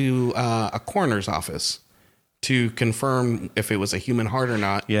went to a coroner's office to confirm if it was a human heart or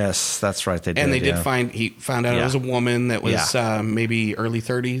not. Yes, that's right. They did. And they did he found out it was a woman that was maybe early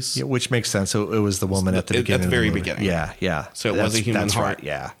 30s. Yeah, which makes sense. So it was the woman at the beginning. At the very beginning. Yeah, yeah. So it was a human heart. Right.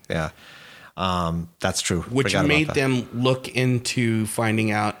 Yeah, yeah. That's true. Which made them look into finding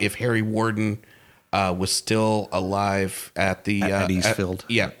out if Harry Warden was still alive at Eastfield.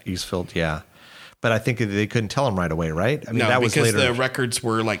 Eastfield, yeah. But I think they couldn't tell him right away, right? I mean, no, that was because later. the records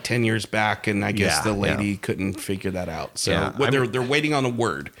were like 10 years back, and I guess the lady couldn't figure that out. So they're waiting on a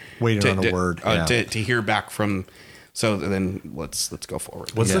word. To hear back from. So then let's go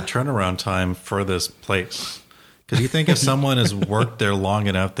forward. What's the turnaround time for this place? Because you think if someone has worked there long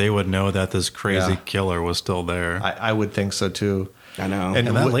enough, they would know that this crazy killer was still there. I would think so too. I know. And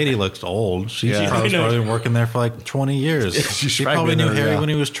that lady looks old. She's probably been working there for like 20 years. She probably knew Harry when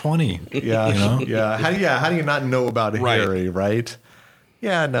he was 20. Yeah. You know? Yeah. How do you not know about Harry, right?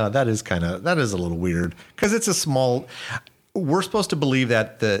 Yeah, no, that is a little weird. Because it's a small... We're supposed to believe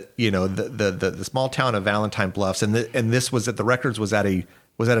that the small town of Valentine Bluffs, and this was at the records was at a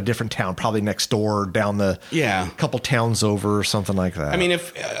different town, probably next door, down the couple towns over, or something like that. I mean,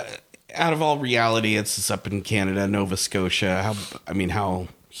 if out of all reality, it's up in Canada, Nova Scotia. How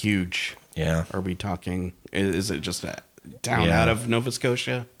huge? Are we talking? Is it just a town out of Nova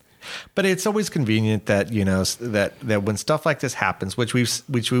Scotia? But it's always convenient that that when stuff like this happens, which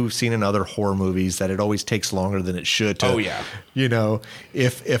we've seen in other horror movies, that it always takes longer than it should. If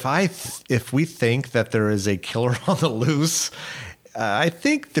we think that there is a killer on the loose, I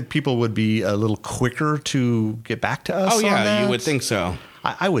think that people would be a little quicker to get back to us. Oh yeah, on that. You would think so.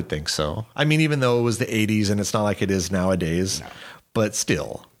 I would think so. I mean, even though it was the 80s and it's not like it is nowadays, but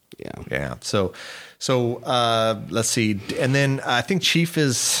still, yeah. So let's see. And then I think Chief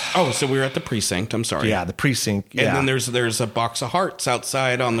is... Oh, so we were at the precinct. I'm sorry. Yeah, the precinct. And then there's a box of hearts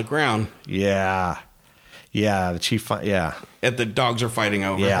outside on the ground. Yeah. Yeah, the Chief... Yeah. And the dogs are fighting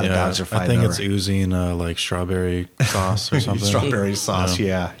over. Yeah, the dogs are fighting over. I think over. it's oozing like strawberry sauce or something. Strawberry sauce,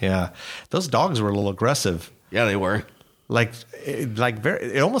 yeah. Those dogs were a little aggressive. Yeah, they were.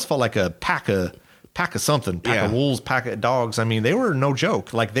 It almost felt like a pack of something, pack of wolves, pack of dogs. I mean, they were no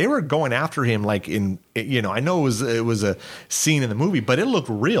joke. Like they were going after him. Like I know it was a scene in the movie, but it looked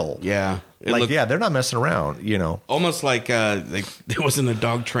real. Yeah, they're not messing around. Almost like there wasn't a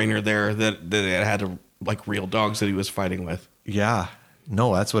dog trainer there that had like real dogs that he was fighting with. Yeah,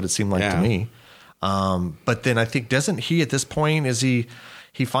 no, that's what it seemed like to me. But then I think doesn't he at this point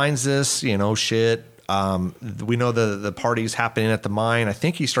he finds this shit. We know the party's happening at the mine. I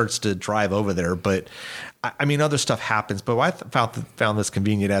think he starts to drive over there, but I mean, other stuff happens. But I found this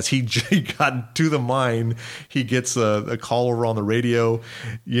convenient as he got to the mine. He gets a call over on the radio,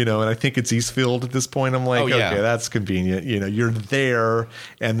 and I think it's Eastfield at this point. I'm like, okay, that's convenient. You're there,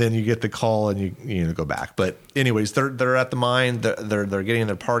 and then you get the call and you go back. But anyways, they're at the mine. They're getting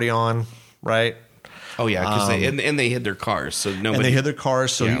their party on, right? Oh yeah, because they hid their cars, so nobody. And they hid their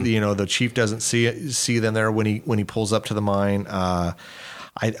cars, so the chief doesn't see them there when he pulls up to the mine.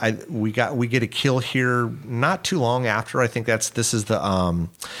 We get a kill here not too long after. I think this is the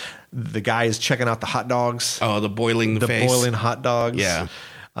guy is checking out the hot dogs. Oh, the boiling hot dogs. Yeah,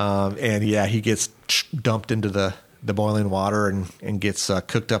 and he gets dumped into the boiling water and gets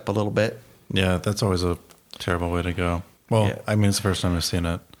cooked up a little bit. Yeah, that's always a terrible way to go. Well, I mean, it's the first time I've seen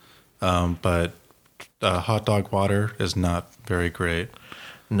it, but. Hot dog water is not very great.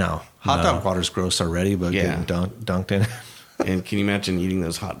 No. Hot dog water's gross already, but getting dunked in it. And can you imagine eating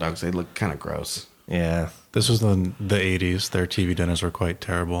those hot dogs? They look kind of gross. Yeah. This was the 80s. Their TV dinners were quite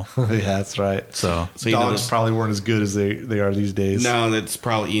terrible. Yeah, that's right. So dogs probably weren't as good as they are these days. No, that's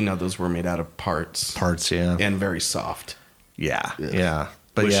probably, those were made out of parts. Parts, yeah. And very soft. Yeah, yeah.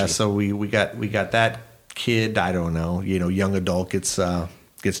 But so we got that kid, I don't know, young adult gets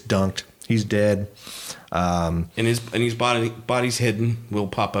dunked. He's dead. And his body's hidden. Will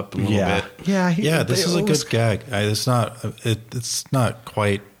pop up in a little bit. Yeah. This is a good gag. It's not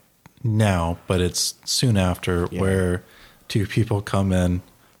quite now, but it's soon after where two people come in.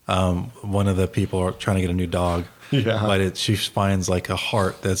 One of the people are trying to get a new dog. Yeah. But she finds like a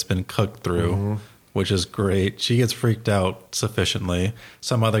heart that's been cooked through, which is great. She gets freaked out sufficiently.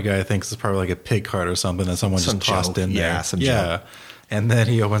 Some other guy thinks it's probably like a pig heart or something that someone just tossed in there. Joke. And then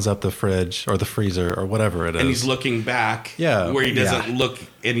he opens up the fridge or the freezer or whatever it is. And he's looking back where he doesn't look,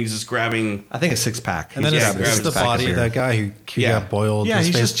 and he's just grabbing... I think a six-pack. And then it's the body of that guy who got boiled. Yeah,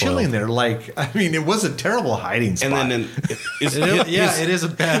 he's just chilling there. It was a terrible hiding spot. And then it is a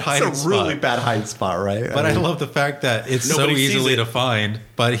bad hiding spot. It's a really bad hiding spot, right? But I love the fact that it's so easily to find,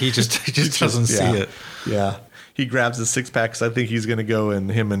 but he just doesn't see it. Yeah. He grabs the six-pack because I think he's going to go and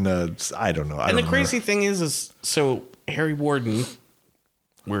him and I don't know. And the crazy thing is so Harry Warden...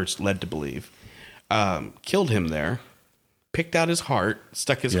 we're led to believe, killed him there, picked out his heart,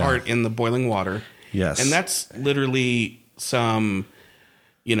 stuck his heart in the boiling water. Yes. And that's literally some,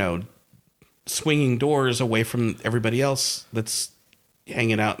 swinging doors away from everybody else that's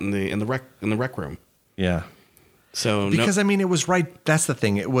hanging out in the rec room. Yeah. So because I mean, it was right. That's the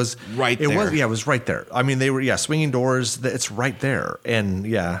thing. It was right. It there. was it was right there. I mean, they were swinging doors. It's right there. And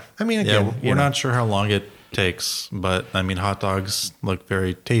I mean, again, we're not sure how long it takes, but I mean, hot dogs look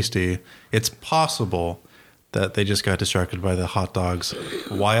very tasty. It's possible that they just got distracted by the hot dogs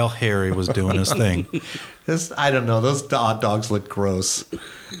while Harry was doing his thing. I don't know. Those hot dogs look gross.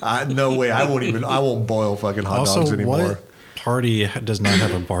 No way. I won't boil fucking hot dogs anymore. What party does not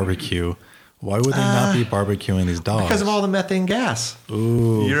have a barbecue? Why would they not be barbecuing these dogs? Because of all the methane gas.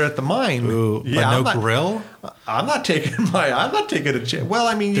 Ooh. You're at the mine. Ooh. Yeah, but no grill? I'm not taking a chance. Well,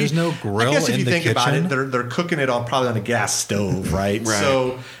 I mean, there's no grill. I guess if in you the think kitchen? about it, they're cooking it probably on a gas stove, right? Right.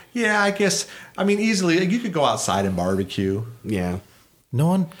 So, yeah, I guess. I mean, easily you could go outside and barbecue. Yeah. No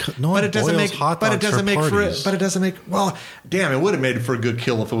one but it doesn't boils make. hot dogs But it doesn't for make parties. for. But it doesn't make. Well, damn, it would have made it for a good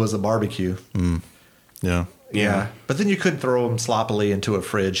kill if it was a barbecue. Yeah. Yeah. But then you couldn't throw him sloppily into a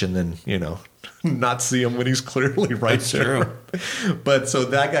fridge and then not see him when he's clearly right That's there. true. But so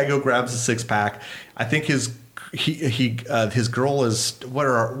that guy grabs a 6-pack. I think his girl is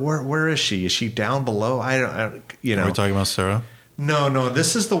where is she? Is she down below? I don't. Are we talking about Sarah? No.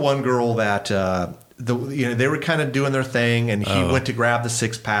 This is the one girl that they were kind of doing their thing, and he went to grab the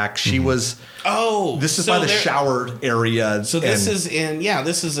 6-pack. She was. Oh, this is by the shower area. So this is in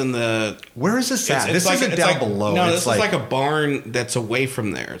the. Where is this at? This isn't down below. No, this is like a barn that's away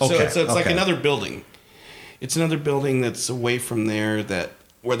from there. Okay, So it's like another building. It's another building that's away from there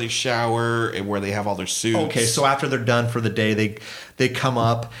where they shower and where they have all their suits. Okay, so after they're done for the day, they come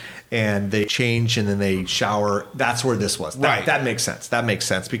up and they change and then they shower. That's where this was. Right. That makes sense. That makes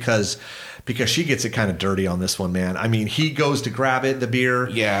sense because she gets it kind of dirty on this one, man. I mean, he goes to grab it, the beer.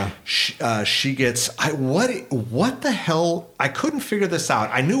 Yeah. She gets. What the hell? I couldn't figure this out.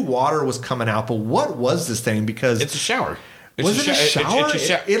 I knew water was coming out, but what was this thing? Because it's a shower. Was it a shower?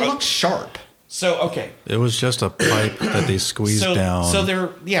 It looked sharp. So okay. It was just a pipe that they squeezed down. So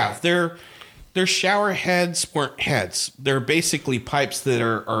their shower heads weren't heads. They're basically pipes that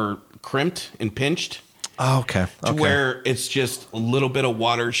are crimped and pinched. Oh, okay. To where it's just a little bit of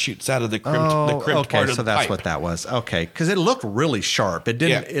water shoots out of the crimped part of the pipe. So that's what that was. Okay, because it looked really sharp. It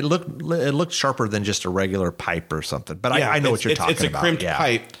didn't. Yeah. It looked sharper than just a regular pipe or something. But I know what you're talking about. It's a crimped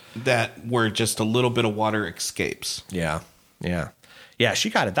pipe where just a little bit of water escapes. Yeah. She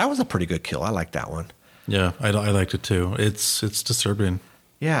got it. That was a pretty good kill. I like that one. Yeah, I liked it too. It's disturbing.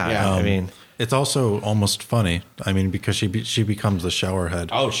 Yeah. I mean, it's also almost funny. I mean, because she becomes the shower head.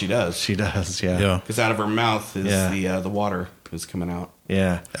 Oh, she does. She does. Yeah. Yeah. Because out of her mouth is the water is coming out.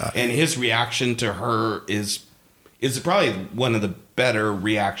 Yeah. And his reaction to her is probably one of the better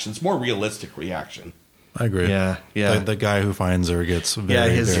reactions, more realistic reaction. I agree. Yeah. The guy who finds her gets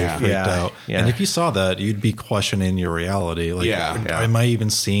very freaked out. Yeah. And if you saw that, you'd be questioning your reality. Like, am I even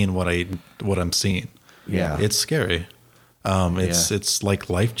seeing what I'm seeing? Yeah. It's scary. It's like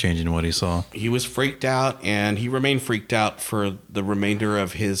life-changing what he saw. He was freaked out, and he remained freaked out for the remainder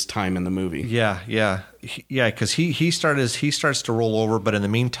of his time in the movie. Yeah. Because he starts to roll over, but in the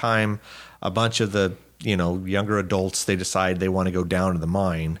meantime, a bunch of the younger adults, they decide they want to go down to the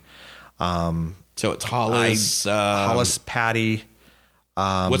mine. So it's Hollis, Patty.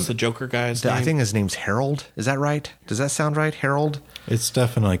 What's the Joker guy's name? I think his name's Harold. Is that right? Does that sound right? Harold? It's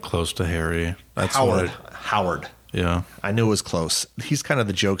definitely close to Harry. That's Howard. Yeah. I knew it was close. He's kind of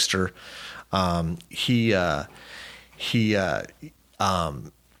the jokester. He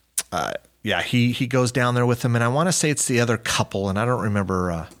goes down there with him, and I want to say it's the other couple, and I don't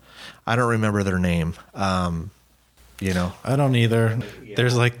remember their name. I don't either. Yeah.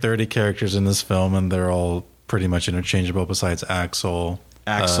 There's like 30 characters in this film, and they're all pretty much interchangeable besides Axel,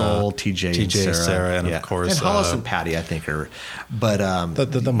 TJ, Sarah, and of course, and Hollis and Patty, I think are. But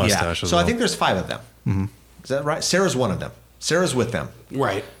the mustache. Yeah. So I think there's 5 of them. Mm-hmm. Is that right? Sarah's one of them. Sarah's with them.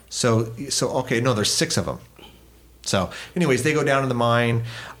 Right. So okay, no, there's 6 of them. So, anyways, they go down to the mine.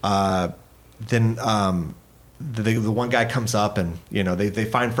 Then the one guy comes up, and they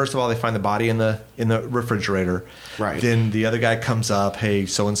find, first of all, they find the body in the refrigerator. Right. Then the other guy comes up, hey,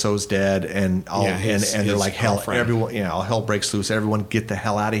 so and so's dead, and they're like, hell, everyone, all hell breaks loose. Everyone, get the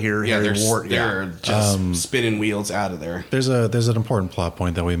hell out of here. Yeah, they're just spinning wheels out of there. There's an important plot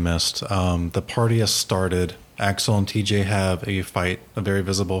point that we missed. The party has started. Axel and TJ have a fight, a very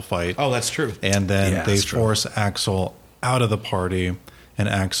visible fight. Oh, that's true. And then they force Axel out of the party. And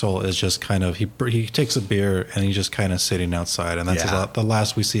Axel is just kind of, he takes a beer and he's just kind of sitting outside. And that's the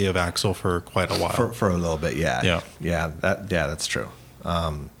last we see of Axel for quite a while. For a little bit, yeah. That's true.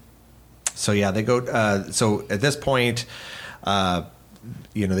 They go, so at this point,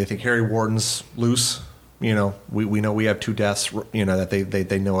 they think Harry Warden's loose. We know we have 2 deaths, that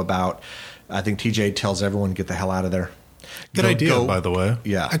they know about. I think TJ tells everyone, get the hell out of there. Good idea, by the way.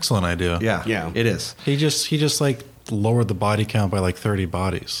 Yeah. Excellent idea. Yeah, it is. He just like lowered the body count by like 30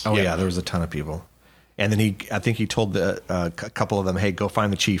 bodies. Oh, yeah, there was a ton of people. And then I think he told a couple of them, hey, go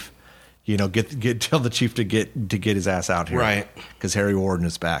find the chief. You know, tell the chief to get his ass out here. Right. Because Harry Warden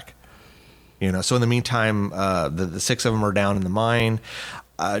is back. You know, so in the meantime, the 6 of them are down in the mine.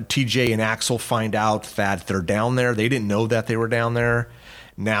 TJ and Axel find out that they're down there. They didn't know that they were down there.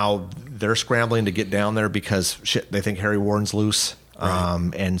 Now they're scrambling to get down there because they think Harry Warden's loose.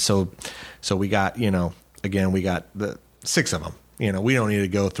 Right. And so we got, you know, again, we got the 6 of them. You know, we don't need to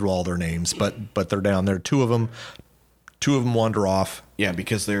go through all their names, but they're down there. Two of them wander off. Yeah,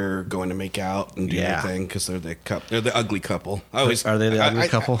 because they're going to make out and do their thing because they're the ugly couple. Are they the ugly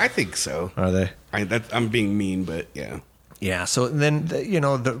couple? I think so. Are they? I'm being mean, but yeah. Yeah. So then, you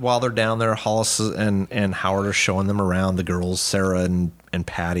know, while they're down there, Hollis and Howard are showing them around. The girls, Sarah and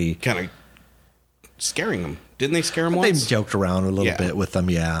Patty, kind of scaring them. Didn't they scare them They once? joked around a little bit with them,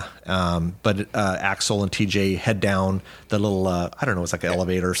 yeah. But Axel and TJ head down the little, I don't know, it's like an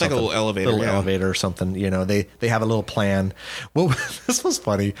elevator or something. Like a little elevator or something. You know, they have a little plan. Well, this was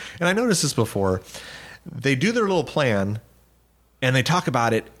funny, and I noticed this before. They do their little plan, and they talk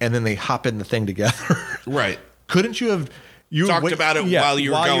about it, and then they hop in the thing together. Right. Couldn't you have... talked about it while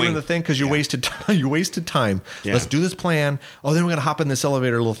you were going. While you were in the thing, because you wasted time. You wasted time. Yeah. Let's do this plan. Oh, then we're going to hop in this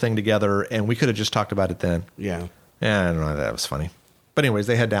elevator little thing together, and we could have just talked about it then. Yeah. Yeah, I don't know. That was funny. But anyways,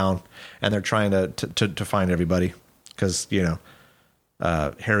 they head down, and they're trying to find everybody because, you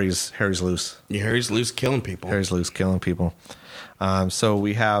know, Harry's loose. Yeah, Harry's loose killing people. So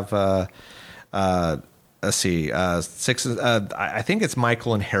we have, let's see, 6. I think it's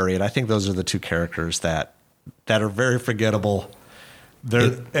Michael and Harriet. I think those are the 2 characters that are very forgettable. I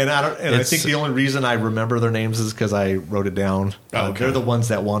think the only reason I remember their names is because I wrote it down. Okay. They're the ones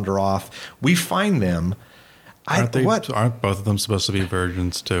that wander off. We find them. Aren't both of them supposed to be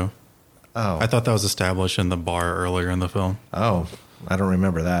virgins too? Oh, I thought that was established in the bar earlier in the film. Oh, I don't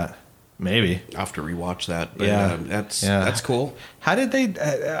remember that. Maybe I'll have to rewatch that. But that's cool. How did they?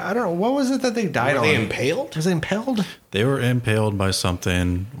 I don't know. What was it that they died on? Were they impaled? Was they impaled? They were impaled by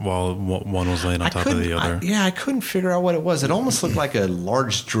something while one was laying on top of the other. I couldn't figure out what it was. It almost looked like a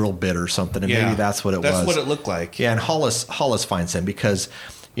large drill bit or something, and maybe that's what it was. That's what it looked like. Yeah, and Hollis finds them because,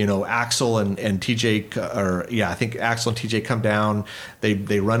 you know, Axel and TJ, I think Axel and TJ come down.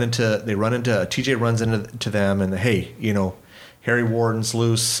 They run into TJ runs into them, and hey, you know, Harry Warden's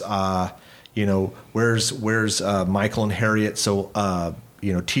loose. You know, where's Michael and Harriet? So,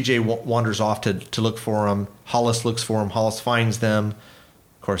 you know, TJ wanders off to look for him. Hollis looks for him. Hollis finds them.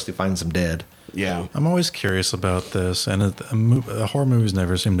 Of course, he finds them dead. Yeah. I'm always curious about this, and horror movies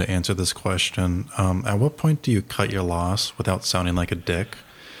never seem to answer this question. At what point do you cut your loss without sounding like a dick?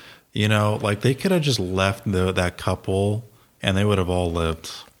 You know, like they could have just left that couple, and they would have all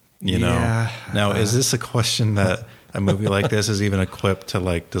lived. You know. Now, is this a question that a movie like this is even equipped to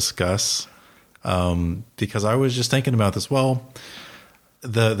like discuss? Because I was just thinking about this. Well,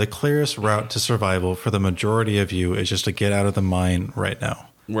 the clearest route to survival for the majority of you is just to get out of the mine right now.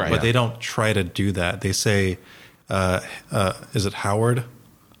 Right. But they don't try to do that. They say, is it Howard?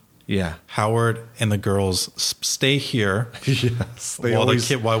 Yeah. Howard and the girls stay here. Yes.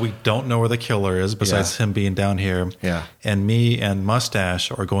 While we don't know where the killer is, besides him being down here. Yeah. And me and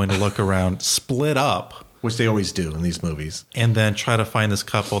Mustache are going to look around, split up. Which they always do in these movies. And then try to find this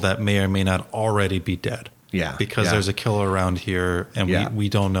couple that may or may not already be dead. Yeah. Because there's a killer around here and we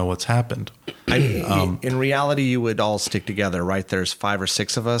don't know what's happened. In reality, you would all stick together, right? There's 5 or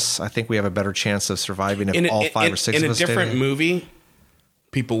 6 of us. I think we have a better chance of surviving if all 5 or 6 of us in a different movie,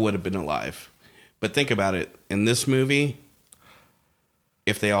 people would have been alive. But think about it. In this movie,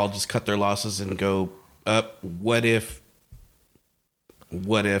 if they all just cut their losses and go up, what if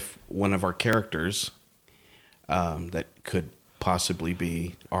one of our characters that could possibly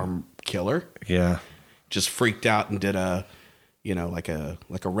be our killer just freaked out and did like a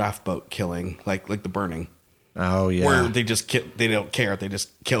raft boat killing, like the Burning. Oh yeah, where they don't care, they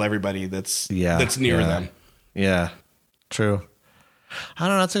just kill everybody that's near them. Yeah, true. I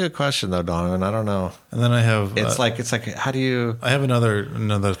don't know. That's a good question though, Donovan. I don't know. And then I have it's like how do you? I have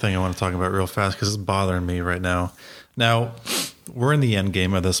another thing I want to talk about real fast because it's bothering me right now. Now we're in the end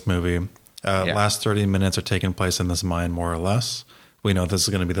game of this movie. Last 30 minutes are taking place in this mine, more or less. We know this is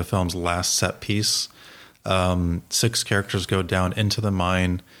going to be the film's last set piece. 6 characters go down into the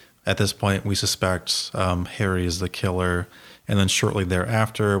mine. At this point, we suspect Harry is the killer. And then shortly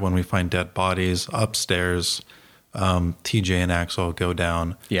thereafter, when we find dead bodies upstairs, TJ and Axel go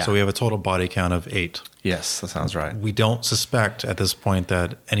down. Yeah. So we have a total body count of 8. Yes, that sounds right. We don't suspect at this point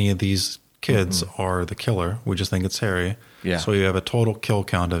that any of these kids are the killer. We just think it's Harry. Yeah. So you have a total kill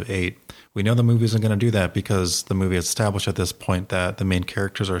count of 8. We know the movie isn't going to do that because the movie has established at this point that the main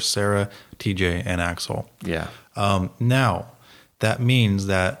characters are Sarah, TJ, and Axel. Yeah. Now, that means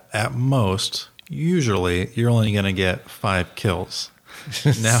that at most, usually, you're only going to get 5 kills.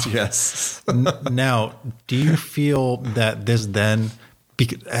 Now, yes. Now, do you feel that this then,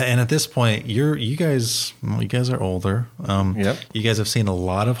 and at this point, you guys are older. Yep. You guys have seen a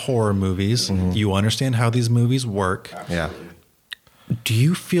lot of horror movies. Mm-hmm. You understand how these movies work. Yeah. Do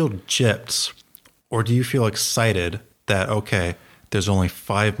you feel gypped, or do you feel excited that, okay, there's only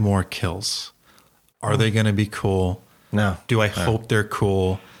 5 more kills? Are they going to be cool? No. Do I hope they're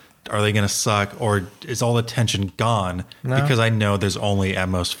cool? Are they going to suck, or is all the tension gone because I know there's only at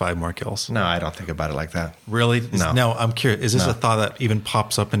most 5 more kills? No, I don't think about it like that. Really? No. No, I'm curious. Is this a thought that even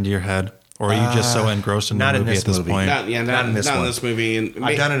pops up into your head, or are you just so engrossed in the movie at this point? Not in this movie. And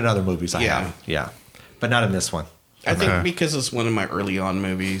I've done it in other movies. I have. Yeah. But not in this one. I think because it's one of my early on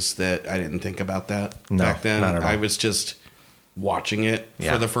movies that I didn't think about that back then. Not at all. I was just watching it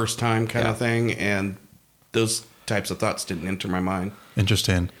for the first time kind of thing, and those types of thoughts didn't enter my mind.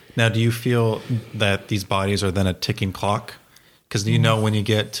 Interesting. Now, do you feel that these bodies are then a ticking clock? Because you know when you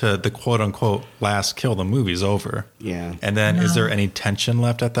get to the quote-unquote last kill, the movie's over. Yeah. And then is there any tension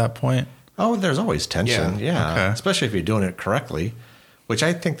left at that point? Oh, there's always tension. Yeah. Okay. Especially if you're doing it correctly, which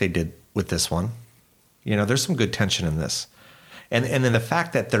I think they did with this one. You know, there's some good tension in this. And then the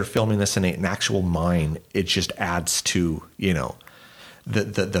fact that they're filming this in an actual mine, it just adds to, you know,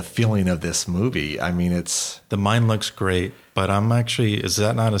 the feeling of this movie. I mean, the mine looks great, but I'm actually, is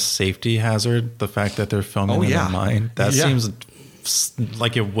that not a safety hazard? The fact that they're filming in a mine? That seems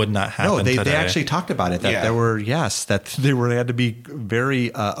like it would not happen. No, they actually talked about it. That they had to be very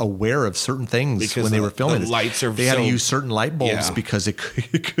aware of certain things because when they were filming. They had to use certain light bulbs because it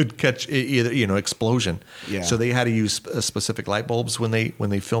could catch either explosion. Yeah. So they had to use specific light bulbs when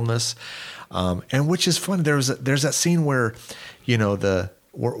they filmed this, and which is fun. There's that scene where,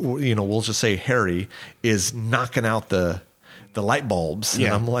 we'll just say Harry is knocking out the light bulbs. Yeah.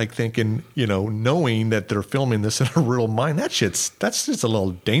 And I'm like thinking, knowing that they're filming this in a real mine, that's just a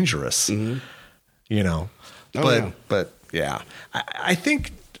little dangerous, but yeah, I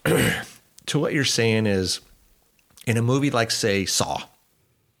think to what you're saying is in a movie like say Saw,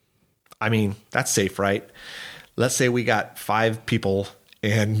 I mean, that's safe, right? Let's say we got 5 people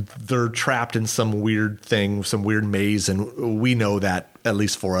and they're trapped in some weird thing, some weird maze. And we know that at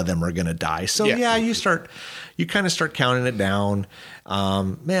least 4 of them are going to die. So you kind of start counting it down.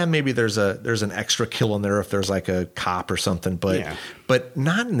 Maybe there's an extra kill in there if there's like a cop or something, but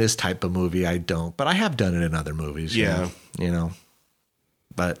not in this type of movie. I don't, but I have done it in other movies.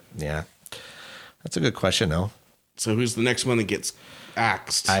 But yeah, that's a good question though. So who's the next one that gets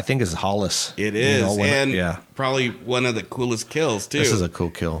axed? I think it's Hollis. It is. Probably one of the coolest kills too. This is a cool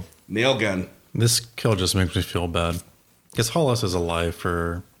kill. Nail gun. This kill just makes me feel bad because Hollis is alive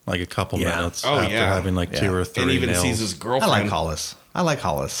for like a couple minutes after having like 2 or 3 and even nails. sees his girlfriend. I like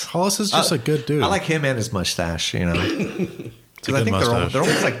Hollis. Hollis is just a good dude. I like him and his mustache, Because I think they're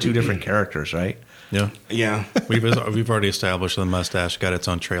almost like 2 different characters, right? Yeah. We've already established the mustache got its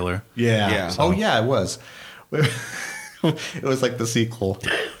own trailer. Yeah. So. Oh yeah, it was. It was like the sequel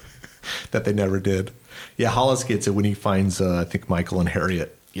that they never did. Yeah, Hollis gets it when he finds I think Michael and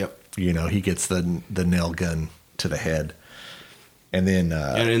Harriet. Yep. He gets the nail gun to the head. And then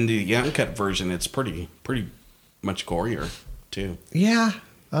and in the uncut version it's pretty much gorier too. Yeah.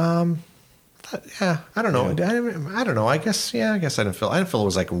 I don't know. Yeah. I don't know. I guess I didn't feel it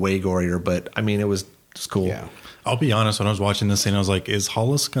was like way gorier, but I mean it was cool. Yeah. I'll be honest, when I was watching this scene I was like, is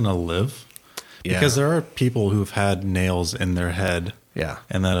Hollis gonna live? Yeah. Because there are people who've had nails in their head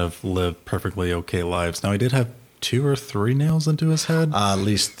and that have lived perfectly okay lives. Now, he did have 2 or 3 nails into his head. At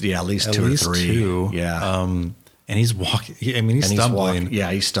least 2 or 3. 2. Yeah. And he's walking. He's stumbling.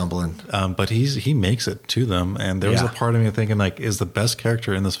 He's stumbling. But he makes it to them. And there was a part of me thinking, like, is the best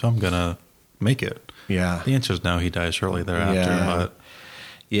character in this film going to make it? Yeah. The answer is no. He dies shortly thereafter. Yeah. But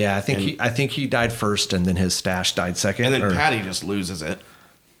yeah, I think he died first and then his stash died second. And then Patty just loses it.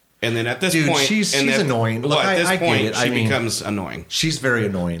 And then at this point, she's annoying. Look, at this I point, get it. she becomes annoying. She's very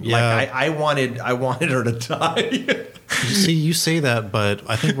annoying. Yeah. Like I wanted her to die. See, you say that, but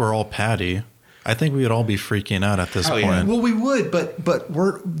I think we're all Patty. I think we would all be freaking out at this point. Yeah. Well, we would, but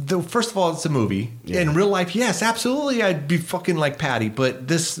first of all, it's a movie. Yeah. In real life, yes, absolutely, I'd be fucking like Patty. But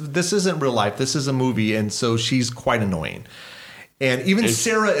this isn't real life. This is a movie, and so she's quite annoying. And even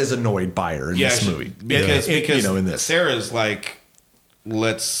Sarah is annoyed by her in this movie because in this Sarah's like,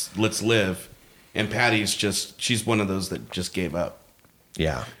 let's live, and Patty's she's one of those that just gave up.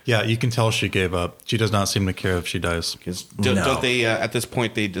 Yeah. Yeah, you can tell she gave up. She does not seem to care if she dies. Don't they? At this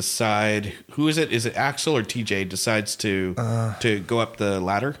point, they decide who is it? Is it Axel or TJ decides to go up the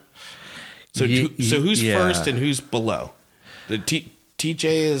ladder? So who's first and who's below? The TJ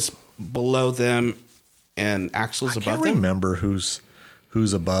is below them, and Axel's above them. I can't remember who's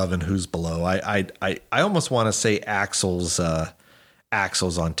above and who's below. I almost want to say Axel's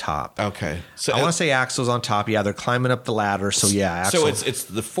on top. Okay, so I want to say Axel's on top. Yeah, they're climbing up the ladder. So yeah, Axel. So it's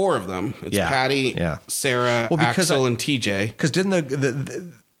the four of them. It's Patty, Sarah, Axel, and TJ. Because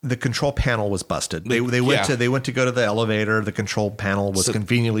didn't the control panel was busted? They went to go to the elevator. The control panel was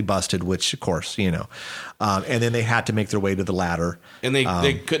conveniently busted, which of course and then they had to make their way to the ladder. And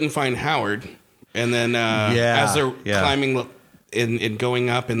they couldn't find Howard. And then as they're climbing and going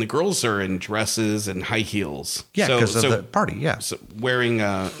up, and the girls are in dresses and high heels. Yeah, because of the party. Yeah, so wearing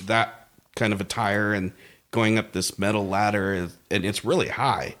that kind of attire and going up this metal ladder, and it's really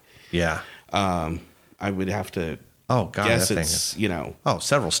high. Yeah, I would have to. Oh God, guess it's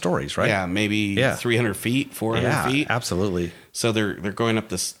several stories, right? Yeah, maybe 300 feet, 400 feet. Absolutely. So they're going up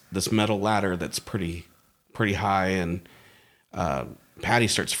this metal ladder that's pretty high, and Patty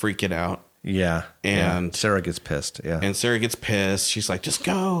starts freaking out. Yeah. And Sarah gets pissed. Yeah. And Sarah gets pissed. She's like, just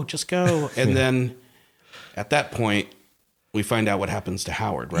go. And then at that point, we find out what happens to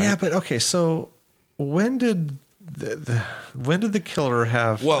Howard, right? Yeah, but okay, so when did the killer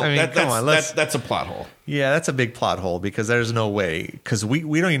have? Well, that's a plot hole. Yeah, that's a big plot hole because there's no way, because we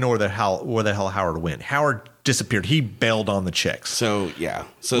don't even know where the hell Howard went. Howard disappeared. He bailed on the chicks. So yeah,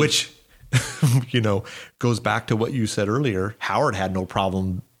 which goes back to what you said earlier. Howard had no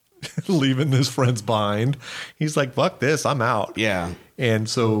problem leaving his friends behind. He's like, fuck this, I'm out. Yeah. And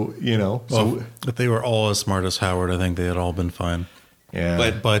so, if they were all as smart as Howard, I think they had all been fine.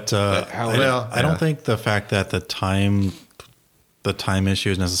 Yeah. But I don't think the fact that the time issue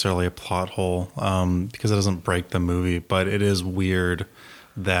is necessarily a plot hole, because it doesn't break the movie, but it is weird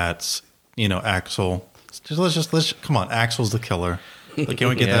that, Axel, come on, Axel's the killer. Like, can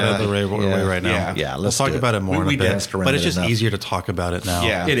we get that out of the way right now? Yeah, let's talk about it more in a bit. But it's just easier to talk about it now.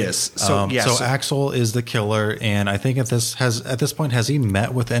 Yeah, it is. So Axel is the killer, and I think at this point, has he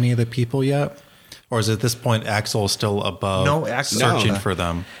met with any of the people yet? Or is it at this point Axel is still above searching for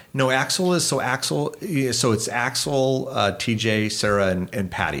them? No, Axel is so it's Axel, TJ, Sarah,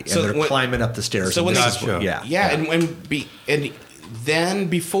 and Patty, and they're climbing up the stairs. So and then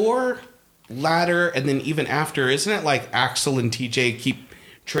before ladder, and then even after, isn't it like Axel and TJ keep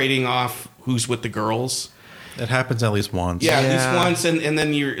trading off who's with the girls? It happens at least once. Yeah, at least once, and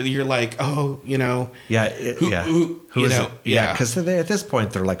then you're like, who is it? Yeah, because at this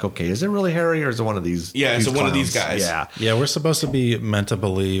point they're like, okay, is it really Harry or is it one of these? Yeah, is it one of these guys? Yeah. We're supposed to be meant to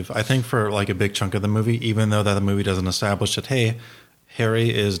believe. I think for like a big chunk of the movie, even though that the movie doesn't establish that, hey,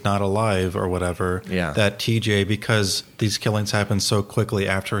 Harry is not alive or whatever. Yeah. That TJ, because these killings happen so quickly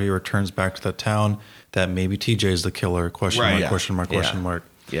after he returns back to the town, that maybe TJ is the killer? Question mark.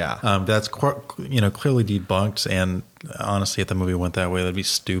 Yeah. That's clearly debunked, and honestly, if the movie went that way, that'd be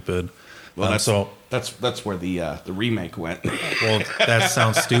stupid. Well, that's where the remake went. Well, that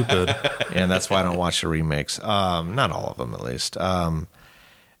sounds stupid, and that's why I don't watch the remakes. Not all of them, at least.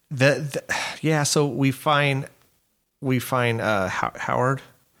 So we find Howard.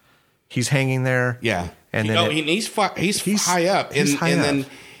 He's hanging there. Yeah, and then he's high up,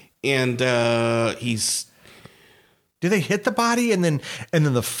 and he's. Do they hit the body and then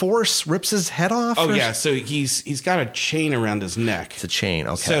the force rips his head off? Oh yeah, so he's got a chain around his neck. It's a chain.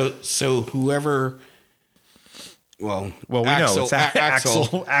 Okay. So whoever. Well, we know it's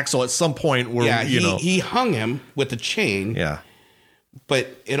Axel. Axel at some point where he hung him with the chain. Yeah.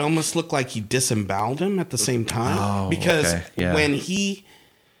 But it almost looked like he disemboweled him at the same time because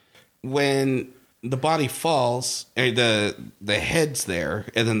when the body falls, the head's there,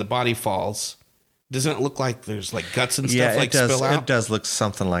 and then the body falls. Doesn't it look like there's like guts and stuff spill out? It does look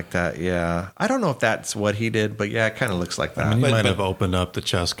something like that, yeah. I don't know if that's what he did, but yeah, it kind of looks like that. I mean, he might have opened up the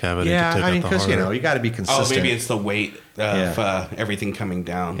chest cavity to take out the heart. because, you got to be consistent. Oh, maybe it's the weight of everything coming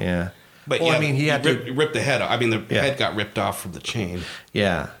down. Yeah. But he had to rip the head off. I mean, the head got ripped off from the chain.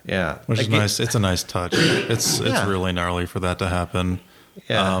 Yeah. Which is nice. It's a nice touch. It's really gnarly for that to happen.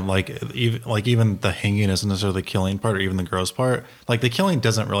 Yeah. Even the hanging isn't necessarily the killing part or even the gross part. Like, the killing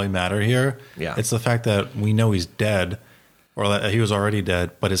doesn't really matter here. Yeah. It's the fact that we know he's dead or that he was already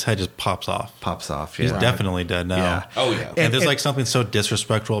dead, but his head just pops off. He's definitely dead now. Yeah. Oh, yeah. And there's like something so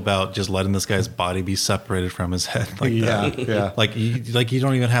disrespectful about just letting this guy's body be separated from his head like that. Yeah. Like you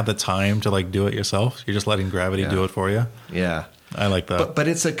don't even have the time to like do it yourself. You're just letting gravity do it for you. Yeah. I like that. But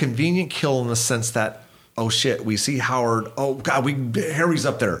it's a convenient kill in the sense that, oh shit, we see Howard. Oh God, Harry's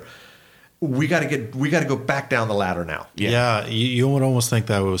up there. We got to go back down the ladder now. Yeah, you would almost think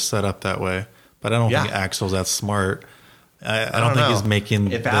that it was set up that way, but I don't think Axel's that smart. I don't think he's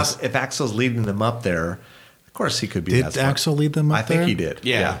making if Axel's leading them up there. Of course, he could be. Did Axel lead them up there? I think he did.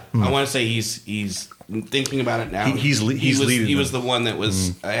 Yeah. I want to say he's thinking about it now. He was the one that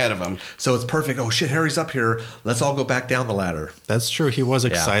was ahead of him. So it's perfect. Oh shit, Harry's up here. Let's all go back down the ladder. That's true. He was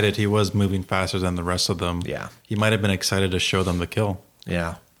excited. He was moving faster than the rest of them. Yeah. He might have been excited to show them the kill.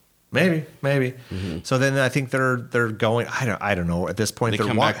 Yeah. Maybe. Mm-hmm. So then I think they're going. I don't know. At this point, they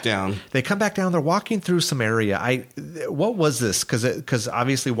come back down. They come back down. They're walking through some area. What was this? Because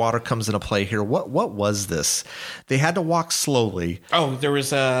obviously water comes into play here. What was this? They had to walk slowly. Oh, there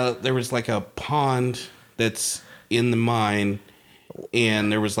was like a pond that's in the mine, and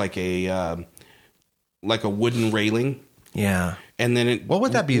there was like a wooden railing. Yeah. And then what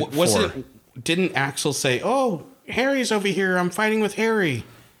would that be? Didn't Axel say, "Oh, Harry's over here. I'm fighting with Harry"?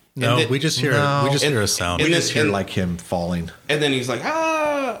 No, we just hear a sound. We just hear like him falling, and then he's like,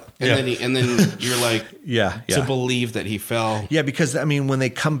 "Ah!" And then you're like, to believe that he fell. Yeah, because I mean, when they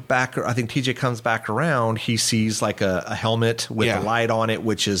come back, I think TJ comes back around. He sees like a helmet with a light on it,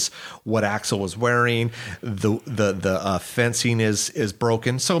 which is what Axel was wearing. The fencing is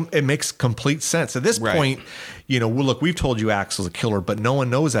broken, so it makes complete sense at this point. Look, we've told you Axel's a killer, but no one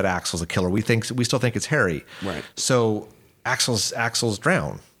knows that Axel's a killer. We still think it's Harry. Right. So Axel's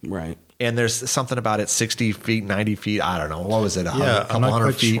drowned. Right. And there's something about it, 60 feet, 90 feet. I don't know. What was it? Yeah, I'm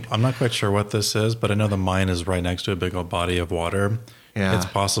not quite sure what this is, but I know the mine is right next to a big old body of water. Yeah. It's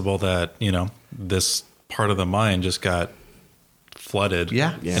possible that, this part of the mine just got flooded.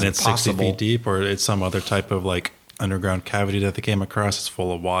 Yeah. And it's 60 feet deep, or it's some other type of like underground cavity that they came across. It's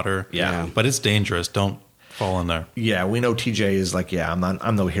full of water. Yeah. But it's dangerous. Don't fall in there. Yeah. We know TJ is like,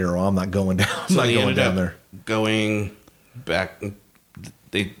 I'm no hero. I'm not going down. I'm not going down there. Going back.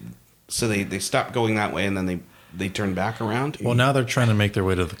 They stopped going that way, and then they turned back around. Well, now they're trying to make their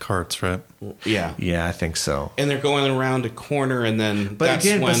way to the carts, right? Yeah, I think so. And they're going around a corner, and then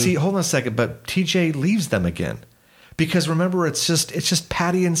hold on a second. But TJ leaves them again, because remember, it's just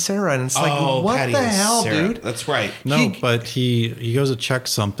Patty and Sarah, and it's like, what Patty the hell, Sarah. dude? That's right. No, but he goes to check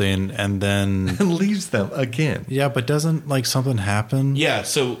something, and then and leaves them again. Yeah, but doesn't like something happen? Yeah.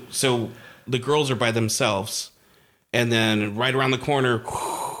 So the girls are by themselves. And then right around the corner,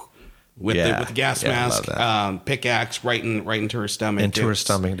 with the gas mask, pickaxe right into her stomach. Into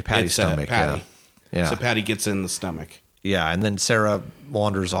Patty's stomach. Patty. Yeah. So Patty gets in the stomach. Yeah, and then Sarah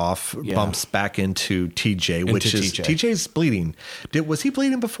wanders off, bumps back into TJ, TJ's bleeding. Was he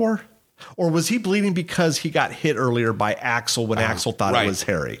bleeding before? Or was he bleeding because he got hit earlier by Axel when Axel thought it was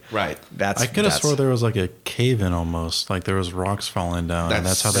Harry? Right. I could have swore there was like a cave in almost, like there was rocks falling down, and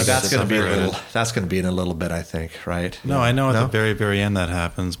that's how that's going to be in a little bit, I think, right? No, I know at the very, very end that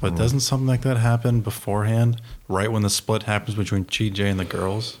happens, but doesn't something like that happen beforehand, right when the split happens between TJ and the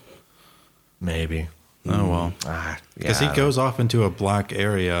girls? Maybe. Oh, well. Because he goes off into a black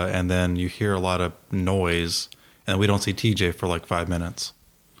area, and then you hear a lot of noise, and we don't see TJ for like 5 minutes.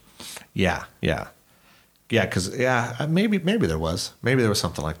 Yeah, because maybe there was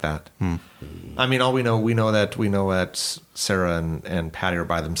something like that. I mean, all we know that Sarah and Patty are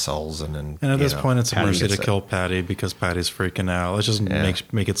by themselves, and at this point, it's a mercy to kill Patty because Patty's freaking out. Let's just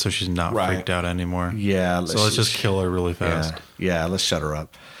make it so she's not freaked out anymore. Yeah, let's just kill her really fast. Yeah, let's shut her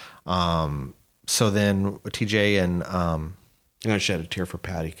up. So then TJ and I'm gonna shed a tear for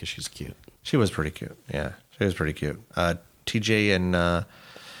Patty because she's cute. She was pretty cute. Yeah, she was pretty cute.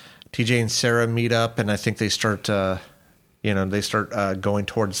 TJ and Sarah meet up, and I think they start, going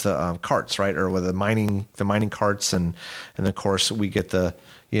towards the carts, right, or with the mining carts, and of course we get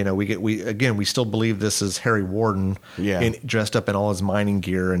we still believe this is Harry Warden, dressed up in all his mining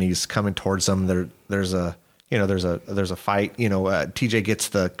gear, and he's coming towards them. There's a fight. TJ gets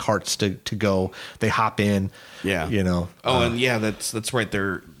the carts to go. They hop in. Yeah. And that's right.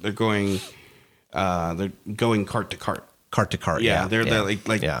 They're going cart to cart. Cart to cart. Yeah. They're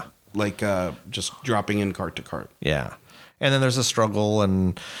like just dropping in cart to cart. Yeah. And then there's a struggle,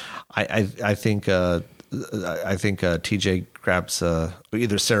 and I think TJ grabs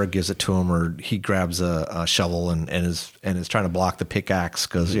either Sarah gives it to him, or he grabs a shovel and is trying to block the pickaxe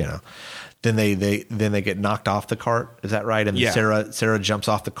because then they get knocked off the cart. Is that right? And Sarah jumps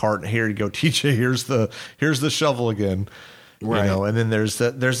off the cart, and here you go, TJ. Here's the shovel again. Right. And then there's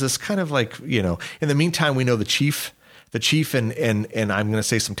this kind of like in the meantime we know the chief and I'm going to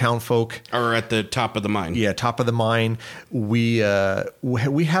say some town folk are at the top of the mine. Yeah, top of the mine. We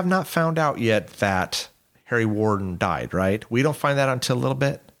have not found out yet that Harry Warden died, right? We don't find that until a little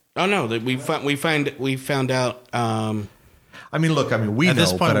bit. Oh no, that we found out. I mean, look, we know. At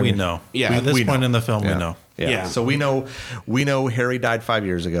this point, we know. Yeah. At this we point know. in the film, we know. Yeah. So we know Harry died 5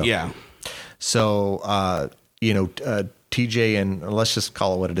 years ago. Yeah. So, TJ and let's just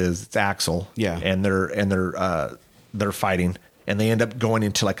call it what it is. It's Axel. Yeah. And they're fighting, and they end up going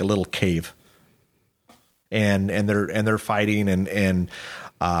into like a little cave. And they're fighting, and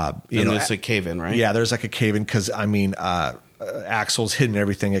there's a cave in, right? Yeah, there's like a cave in because Axel's hidden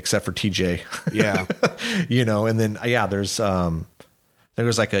everything except for TJ. Yeah. And then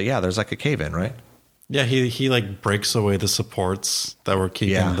there's like a cave in, right? Yeah, he like breaks away the supports that were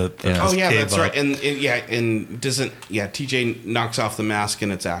keeping the Oh yeah, cave that's up. right. And TJ knocks off the mask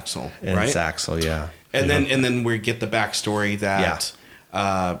and it's Axel, And right? it's Axel, yeah. And then we get the backstory that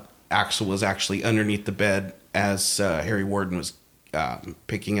Axel was actually underneath the bed as Harry Warden was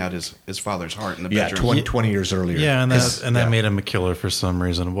picking out his father's heart in the bedroom. 20 years earlier. Yeah, and that made him a killer for some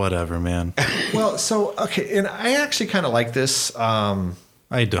reason. Whatever, man. Well, so okay, and I actually kind of like this.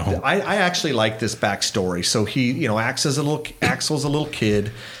 I don't. I actually like this backstory. So he, Axel's a little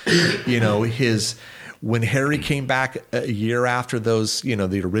kid. When Harry came back a year after those,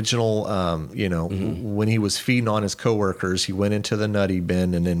 the original, when he was feeding on his coworkers, he went into the nutty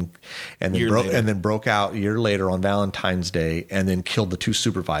bin and then broke out a year later on Valentine's Day and then killed the two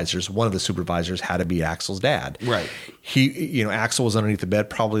supervisors. One of the supervisors had to be Axel's dad. Right. He, Axel was underneath the bed,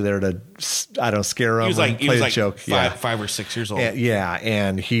 probably there to, scare him. He was like joke. 5 or 6 years old.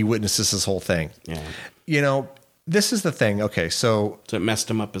 And he witnesses this whole thing. Yeah. This is the thing. Okay, so it messed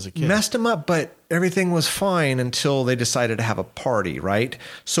him up as a kid. Messed him up, but everything was fine until they decided to have a party, right?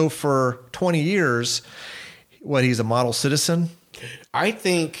 So for 20 years, he's a model citizen? I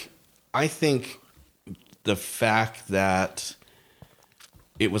think the fact that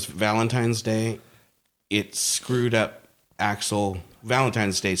it was Valentine's Day, it screwed up Axel.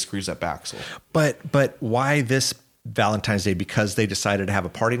 Valentine's Day screws up Axel. But why this Valentine's Day? Because they decided to have a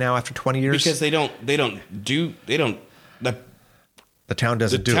party now after 20 years? Because the town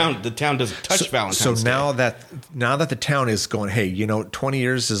doesn't do it. The town doesn't touch Valentine's Day. So now that the town is going, hey, 20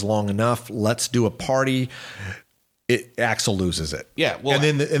 years is long enough. Let's do a party. Axel loses it. Yeah. Well,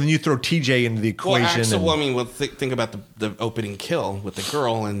 and then you throw TJ into the equation. Think about the opening kill with the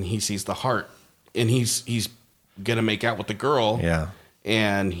girl, and he sees the heart, and he's gonna make out with the girl. Yeah.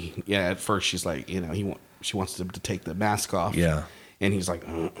 And at first she's like, she wants him to take the mask off. Yeah. And he's like,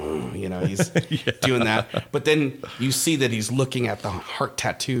 he's doing that. But then you see that he's looking at the heart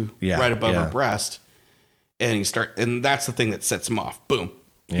tattoo right above her breast. And and that's the thing that sets him off. Boom.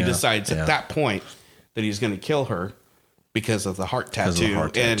 He decides at that point that he's going to kill her because of the heart tattoo.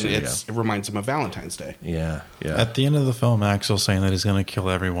 It reminds him of Valentine's Day. Yeah. Yeah. At the end of the film, Axel's saying that he's going to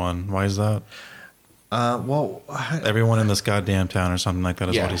kill everyone. Why is that? Everyone in this goddamn town or something like that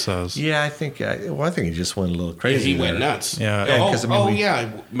is what he says. Yeah, I think he just went a little crazy. He went nuts. Yeah.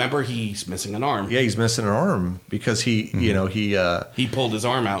 Remember, he's missing an arm. Yeah, he's missing an arm because he pulled his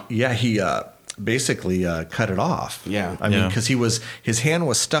arm out. Yeah, he basically cut it off. Yeah. I mean, because his hand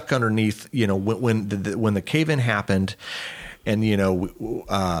was stuck underneath. When the cave-in happened, and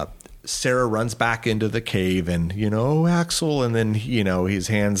Sarah runs back into the cave and, Axel, and then, his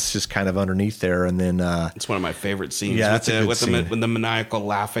hand's just kind of underneath there. And then, it's one of my favorite scenes. Yeah, that's a good scene. With the maniacal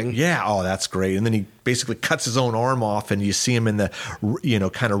laughing. Yeah. Oh, that's great. And then he basically cuts his own arm off and you see him in the,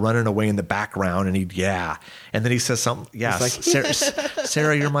 kind of running away in the background. And and then he says something. Yeah. Like,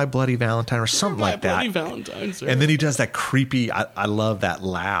 Sarah, you're my bloody Valentine or something like that. Bloody Valentine, Sarah. And then he does that creepy, I love that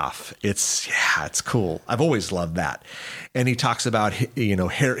laugh. It's cool. I've always loved that. And he talks about,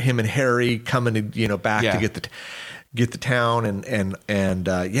 him and Harry coming to, back to get the town. And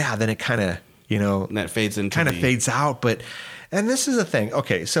then it kind of, and that fades into fades out. And this is the thing.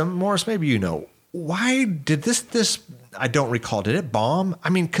 Okay. So Morris, maybe why did this, I don't recall, did it bomb? I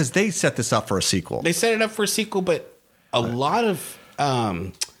mean, cause they set this up for a sequel. They set it up for a sequel, but a lot of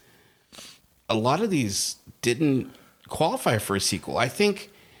these didn't qualify for a sequel. I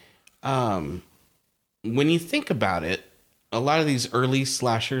think, when you think about it, a lot of these early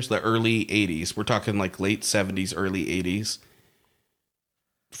slashers, the early 80s, we're talking like late 70s, early 80s.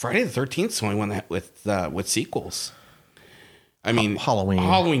 Friday the 13th is the only one that with sequels. I mean,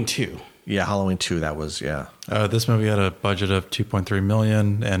 Halloween 2. Yeah, Halloween 2. That was This movie had a budget of $2.3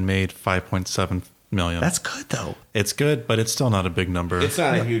 million and made $5.7 million. That's good though. It's good, but it's still not a big number. It's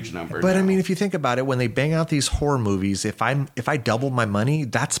not a huge number. But no. I mean, if you think about it, when they bang out these horror movies, if I double my money,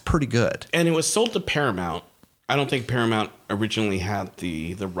 that's pretty good. And it was sold to Paramount. I don't think Paramount originally had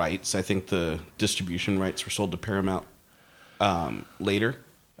the rights. I think the distribution rights were sold to Paramount later.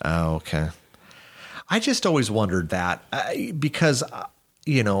 Oh, okay. I just always wondered that because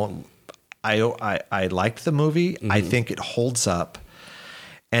you know, I liked the movie. Mm-hmm. I think it holds up,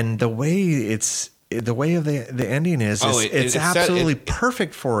 and the way of the ending is it's absolutely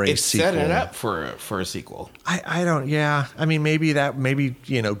perfect for a sequel. It set it up for a sequel. I don't. Yeah, I mean, maybe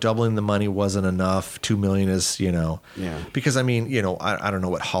doubling the money wasn't enough. $2 million is because I mean, I don't know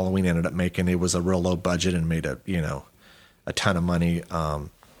what Halloween ended up making. It was a real low budget and made a ton of money.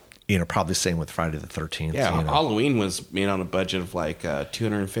 Probably same with Friday the 13th. Yeah, Halloween was made on a budget of like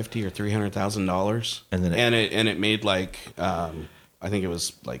 $250,000 or $300,000, and it made like I think it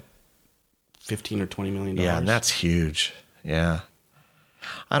was like $15 or $20 million. Yeah, and that's huge. Yeah,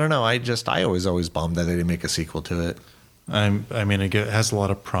 I don't know. I always bummed that they didn't make a sequel to it. I mean, it has a lot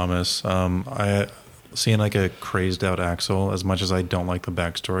of promise. I seeing like a crazed out Axel, as much as I don't like the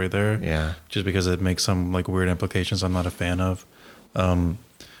backstory there. Yeah, just because it makes some like weird implications I'm not a fan of.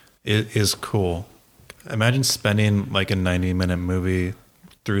 It is cool. Imagine spending like a 90-minute movie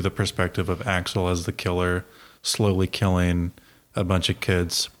through the perspective of Axel as the killer, slowly killing a bunch of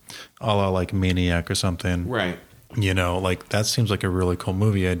kids, a la like Maniac or something. Right. Like that seems like a really cool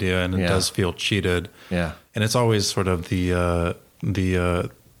movie idea, and it does feel cheated. Yeah. And it's always sort of the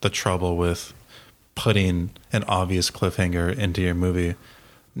trouble with putting an obvious cliffhanger into your movie.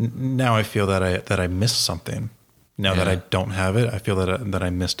 Now I feel that I missed something. Now that I don't have it, I feel that I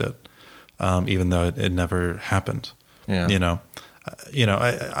missed it, even though it never happened. Yeah.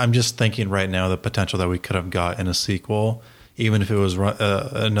 I'm just thinking right now the potential that we could have got in a sequel, even if it was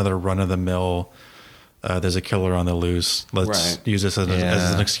another run of the mill. There's a killer on the loose. Let's use this as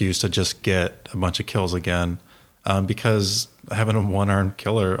an excuse to just get a bunch of kills again, because having a one-armed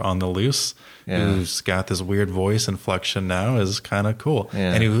killer on the loose who's got this weird voice inflection now is kind of cool,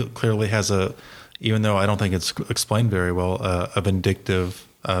 and he clearly has even though I don't think it's explained very well, a vindictive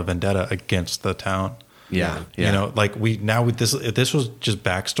vendetta against the town. Yeah. If this was just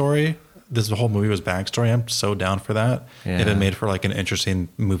backstory, this whole movie was backstory, I'm so down for that. If it made for like an interesting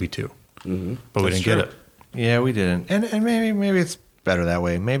movie too. Mm-hmm. But we didn't get it. Yeah, we didn't. And maybe it's better that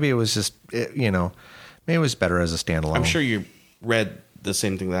way. Maybe it was just, maybe it was better as a standalone. I'm sure you read the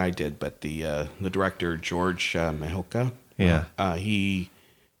same thing that I did, but the director, George Mihilka, he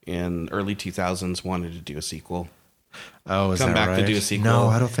in early 2000s wanted to do a sequel. Oh, is come that back right? to do a sequel. No,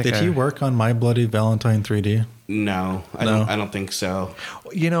 I don't think. Did he work on My Bloody Valentine 3D? No, I don't think so.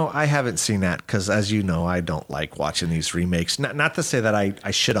 I haven't seen that because, as you know, I don't like watching these remakes. Not to say that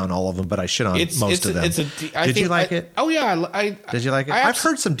I shit on all of them, but I shit on most of them. Did you like it? Oh yeah, did you like it? I've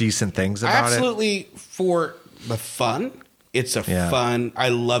heard some decent things about it. Absolutely, for the fun. It's fun. I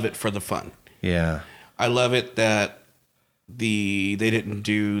love it for the fun. Yeah, I love it that they didn't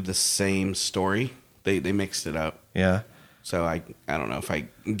do the same story. They mixed it up. Yeah. So I don't know if I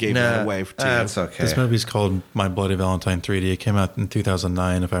gave that away to you. That's okay. This movie's called My Bloody Valentine 3D. It came out in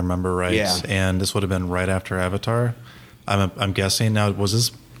 2009, if I remember right. Yeah. And this would have been right after Avatar. I'm guessing. Now,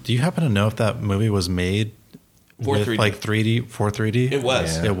 do you happen to know if that movie was made for 3D? Like 3D, for 3D? It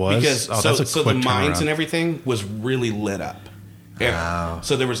was. Yeah. It was? Because so the mines turnaround. and everything was really lit up. Yeah. Wow.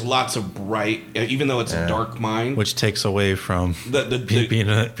 So there was lots of bright, even though it's a dark mine, which takes away from being in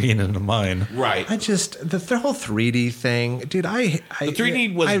a mine. Right. The whole 3D thing, dude. The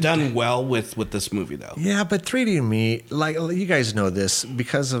 3D was done well with this movie, though. Yeah, but 3D to me, like you guys know this,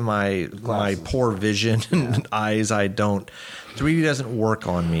 because of my poor vision and eyes, 3D doesn't work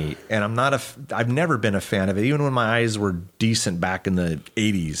on me, and I've never been a fan of it. Even when my eyes were decent back in the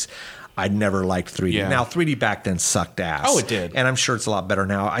 80s. I'd never liked 3D. Yeah. Now, 3D back then sucked ass. Oh, it did. And I'm sure it's a lot better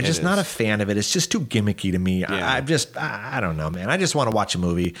now. I'm just not a fan of it. It's just too gimmicky to me. Yeah. I don't know, man. I just want to watch a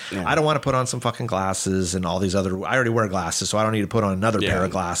movie. Yeah. I don't want to put on some fucking glasses and all these other... I already wear glasses, so I don't need to put on another pair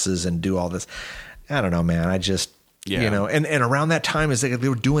of glasses and do all this. I don't know, man. I just... Yeah. And around that time, it's like they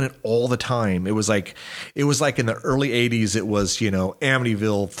were doing it all the time. It was like in the early 80s, it was,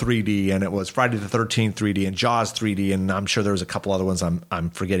 Amityville 3D, and it was Friday the 13th 3D and Jaws 3D, and I'm sure there was a couple other ones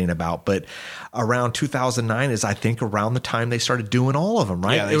I'm forgetting about. But around 2009 is, I think, around the time they started doing all of them,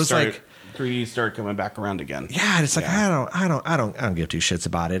 right? Yeah, it was like 3D started coming back around again. Yeah, it's like I don't give two shits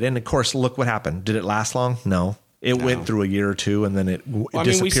about it. And of course, look what happened. Did it last long? No. It went through a year or two, and then it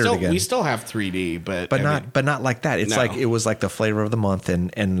disappeared again. We still have 3D, but not like that. It's like it was like the flavor of the month,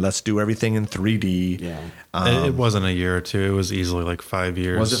 and let's do everything in 3D. Yeah, it wasn't a year or two. It was easily like 5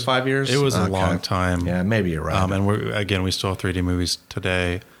 years. Was it 5 years? It was a long time. Yeah, maybe you're right. And we still have 3D movies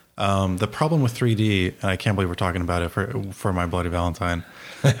today. The problem with 3D, and I can't believe we're talking about it for My Bloody Valentine,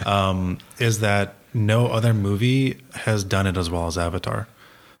 is that no other movie has done it as well as Avatar.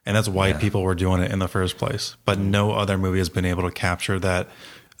 And that's why people were doing it in the first place. But no other movie has been able to capture that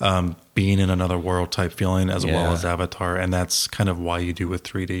being in another world type feeling as well as Avatar. And that's kind of why you do with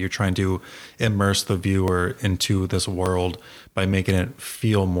 3D. You're trying to immerse the viewer into this world by making it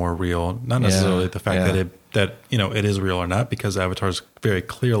feel more real. Not necessarily the fact that it is real or not, because Avatar is very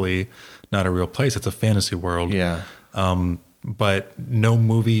clearly not a real place. It's a fantasy world. Yeah. But no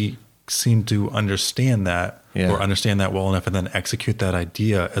movie seemed to understand that or understand that well enough and then execute that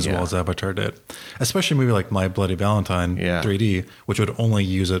idea as well as Avatar did. Especially a movie like My Bloody Valentine 3D, which would only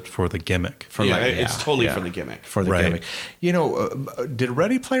use it for the gimmick. It's totally for the gimmick. For the gimmick. Did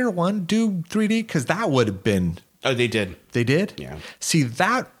Ready Player One do 3D? Because that would have been... Oh, they did. They did? Yeah. See,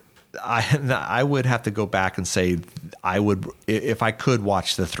 that... I would have to go back and say I would, if I could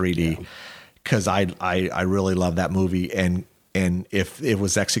watch the 3D, because I really love that movie, and if it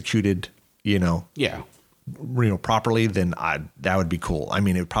was executed, properly, then that would be cool. I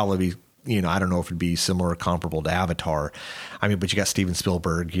mean, it would probably be, I don't know if it'd be similar or comparable to Avatar. I mean, but you got Steven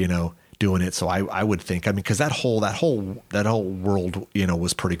Spielberg, doing it. So I would think, because that whole world,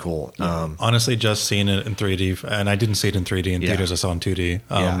 was pretty cool. Honestly, just seeing it in 3D, and I didn't see it in 3D in theaters. I saw it in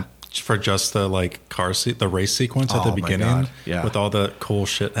 2D. For just the the race sequence at the beginning with all the cool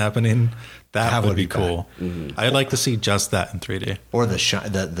shit happening. That would be cool. Mm-hmm. I'd like to see just that in 3D. Or the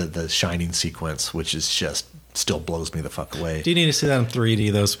Shining sequence, which is just still blows me the fuck away. Do you need to see that in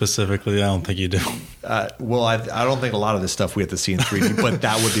 3D though specifically? I don't think you do. Well, I don't think a lot of this stuff we have to see in 3D, but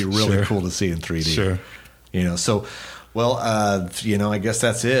that would be really cool to see in 3D. Sure. So, well, I guess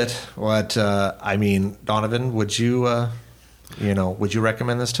that's it. What Donovan, would you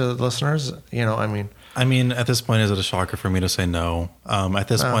recommend this to the listeners? I mean, at this point, is it a shocker for me to say no? At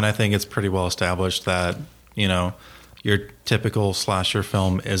this point, I think it's pretty well established that, your typical slasher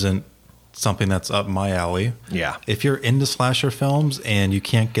film isn't something that's up my alley. Yeah. If you're into slasher films and you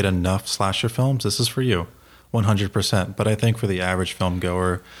can't get enough slasher films, this is for you, 100%. But I think for the average film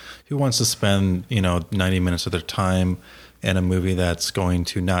goer who wants to spend, 90 minutes of their time in a movie that's going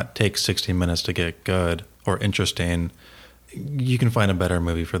to not take 60 minutes to get good or interesting, you can find a better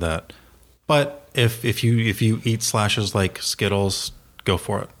movie for that. But if you eat slashers like Skittles, go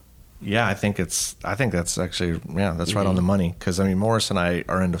for it. Yeah, I think that's actually that's right on the money. Because Morris and I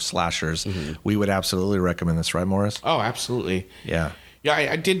are into slashers. Mm-hmm. We would absolutely recommend this, right, Morris? Oh, absolutely. Yeah. Yeah,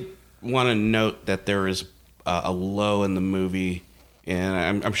 I did want to note that there is a low in the movie,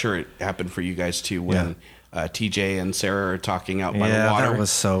 and I'm sure it happened for you guys too when TJ and Sarah are talking out by the water.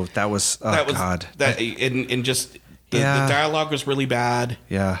 That was God. The dialogue was really bad.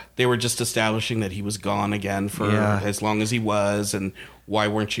 Yeah. They were just establishing that he was gone again for as long as he was, and why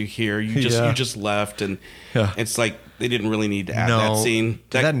weren't you here? You just left, and it's like they didn't really need to add that scene.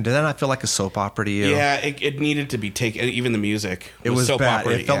 Did that not feel like a soap opera to you? Yeah, it needed to be taken. Even the music, it was soap bad.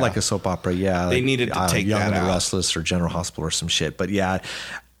 opera. It felt like a soap opera. Yeah, they needed to take Young that and the out. Restless or General Hospital or some shit. But yeah.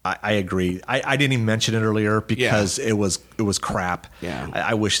 I agree. I didn't even mention it earlier because it was crap. Yeah.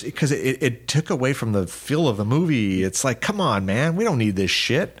 I wish, because it took away from the feel of the movie. It's like, come on, man, we don't need this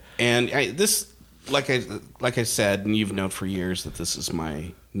shit. And this, like I said, and you've known for years that this is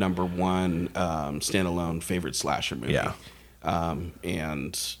my number one standalone favorite slasher movie. Yeah.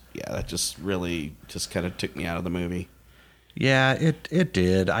 That just really kind of took me out of the movie. Yeah, it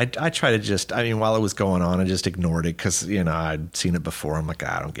did. I try to while it was going on, I just ignored it because I'd seen it before. I'm like,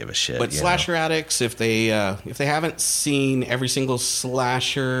 I don't give a shit. But slasher addicts, if they haven't seen every single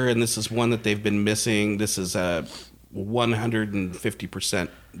slasher, and this is one that they've been missing, this is 150%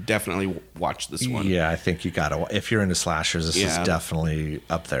 definitely watch this one. Yeah, I think you gotta. If you're into slashers, this is definitely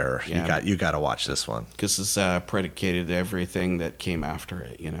up there. Yeah. You gotta watch this one because it's predicated everything that came after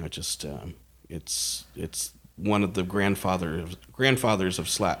it. It's one of the grandfathers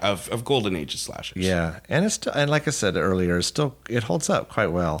of golden age of slashers. Yeah, and it's and like I said earlier, it holds up quite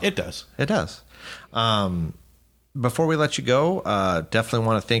well. It does. It does. Before we let you go, definitely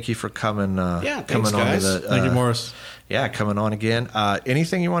want to thank you for coming. Thanks, guys. Thank you, Morris. Yeah, coming on again.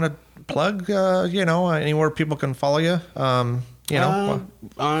 Anything you want to plug? Anywhere people can follow you. On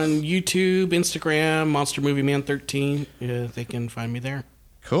YouTube, Instagram, Monster Movie Man 13. They can find me there.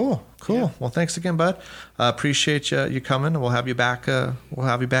 Cool. Yeah. Well, thanks again, bud. Appreciate you coming. We'll have you back. We'll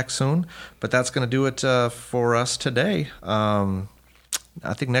have you back soon. But that's going to do it for us today.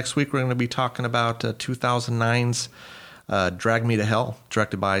 I think next week we're going to be talking about 2009's Drag Me to Hell,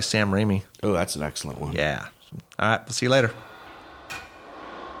 directed by Sam Raimi. Oh, that's an excellent one. Yeah. All right. We'll see you later.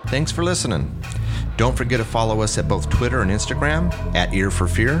 Thanks for listening. Don't forget to follow us at both Twitter and Instagram at Ear for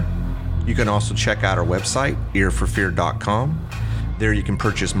Fear. You can also check out our website, earforfear.com. There you can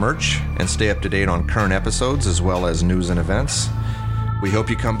purchase merch and stay up to date on current episodes as well as news and events. We hope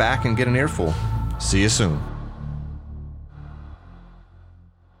you come back and get an earful. See you soon.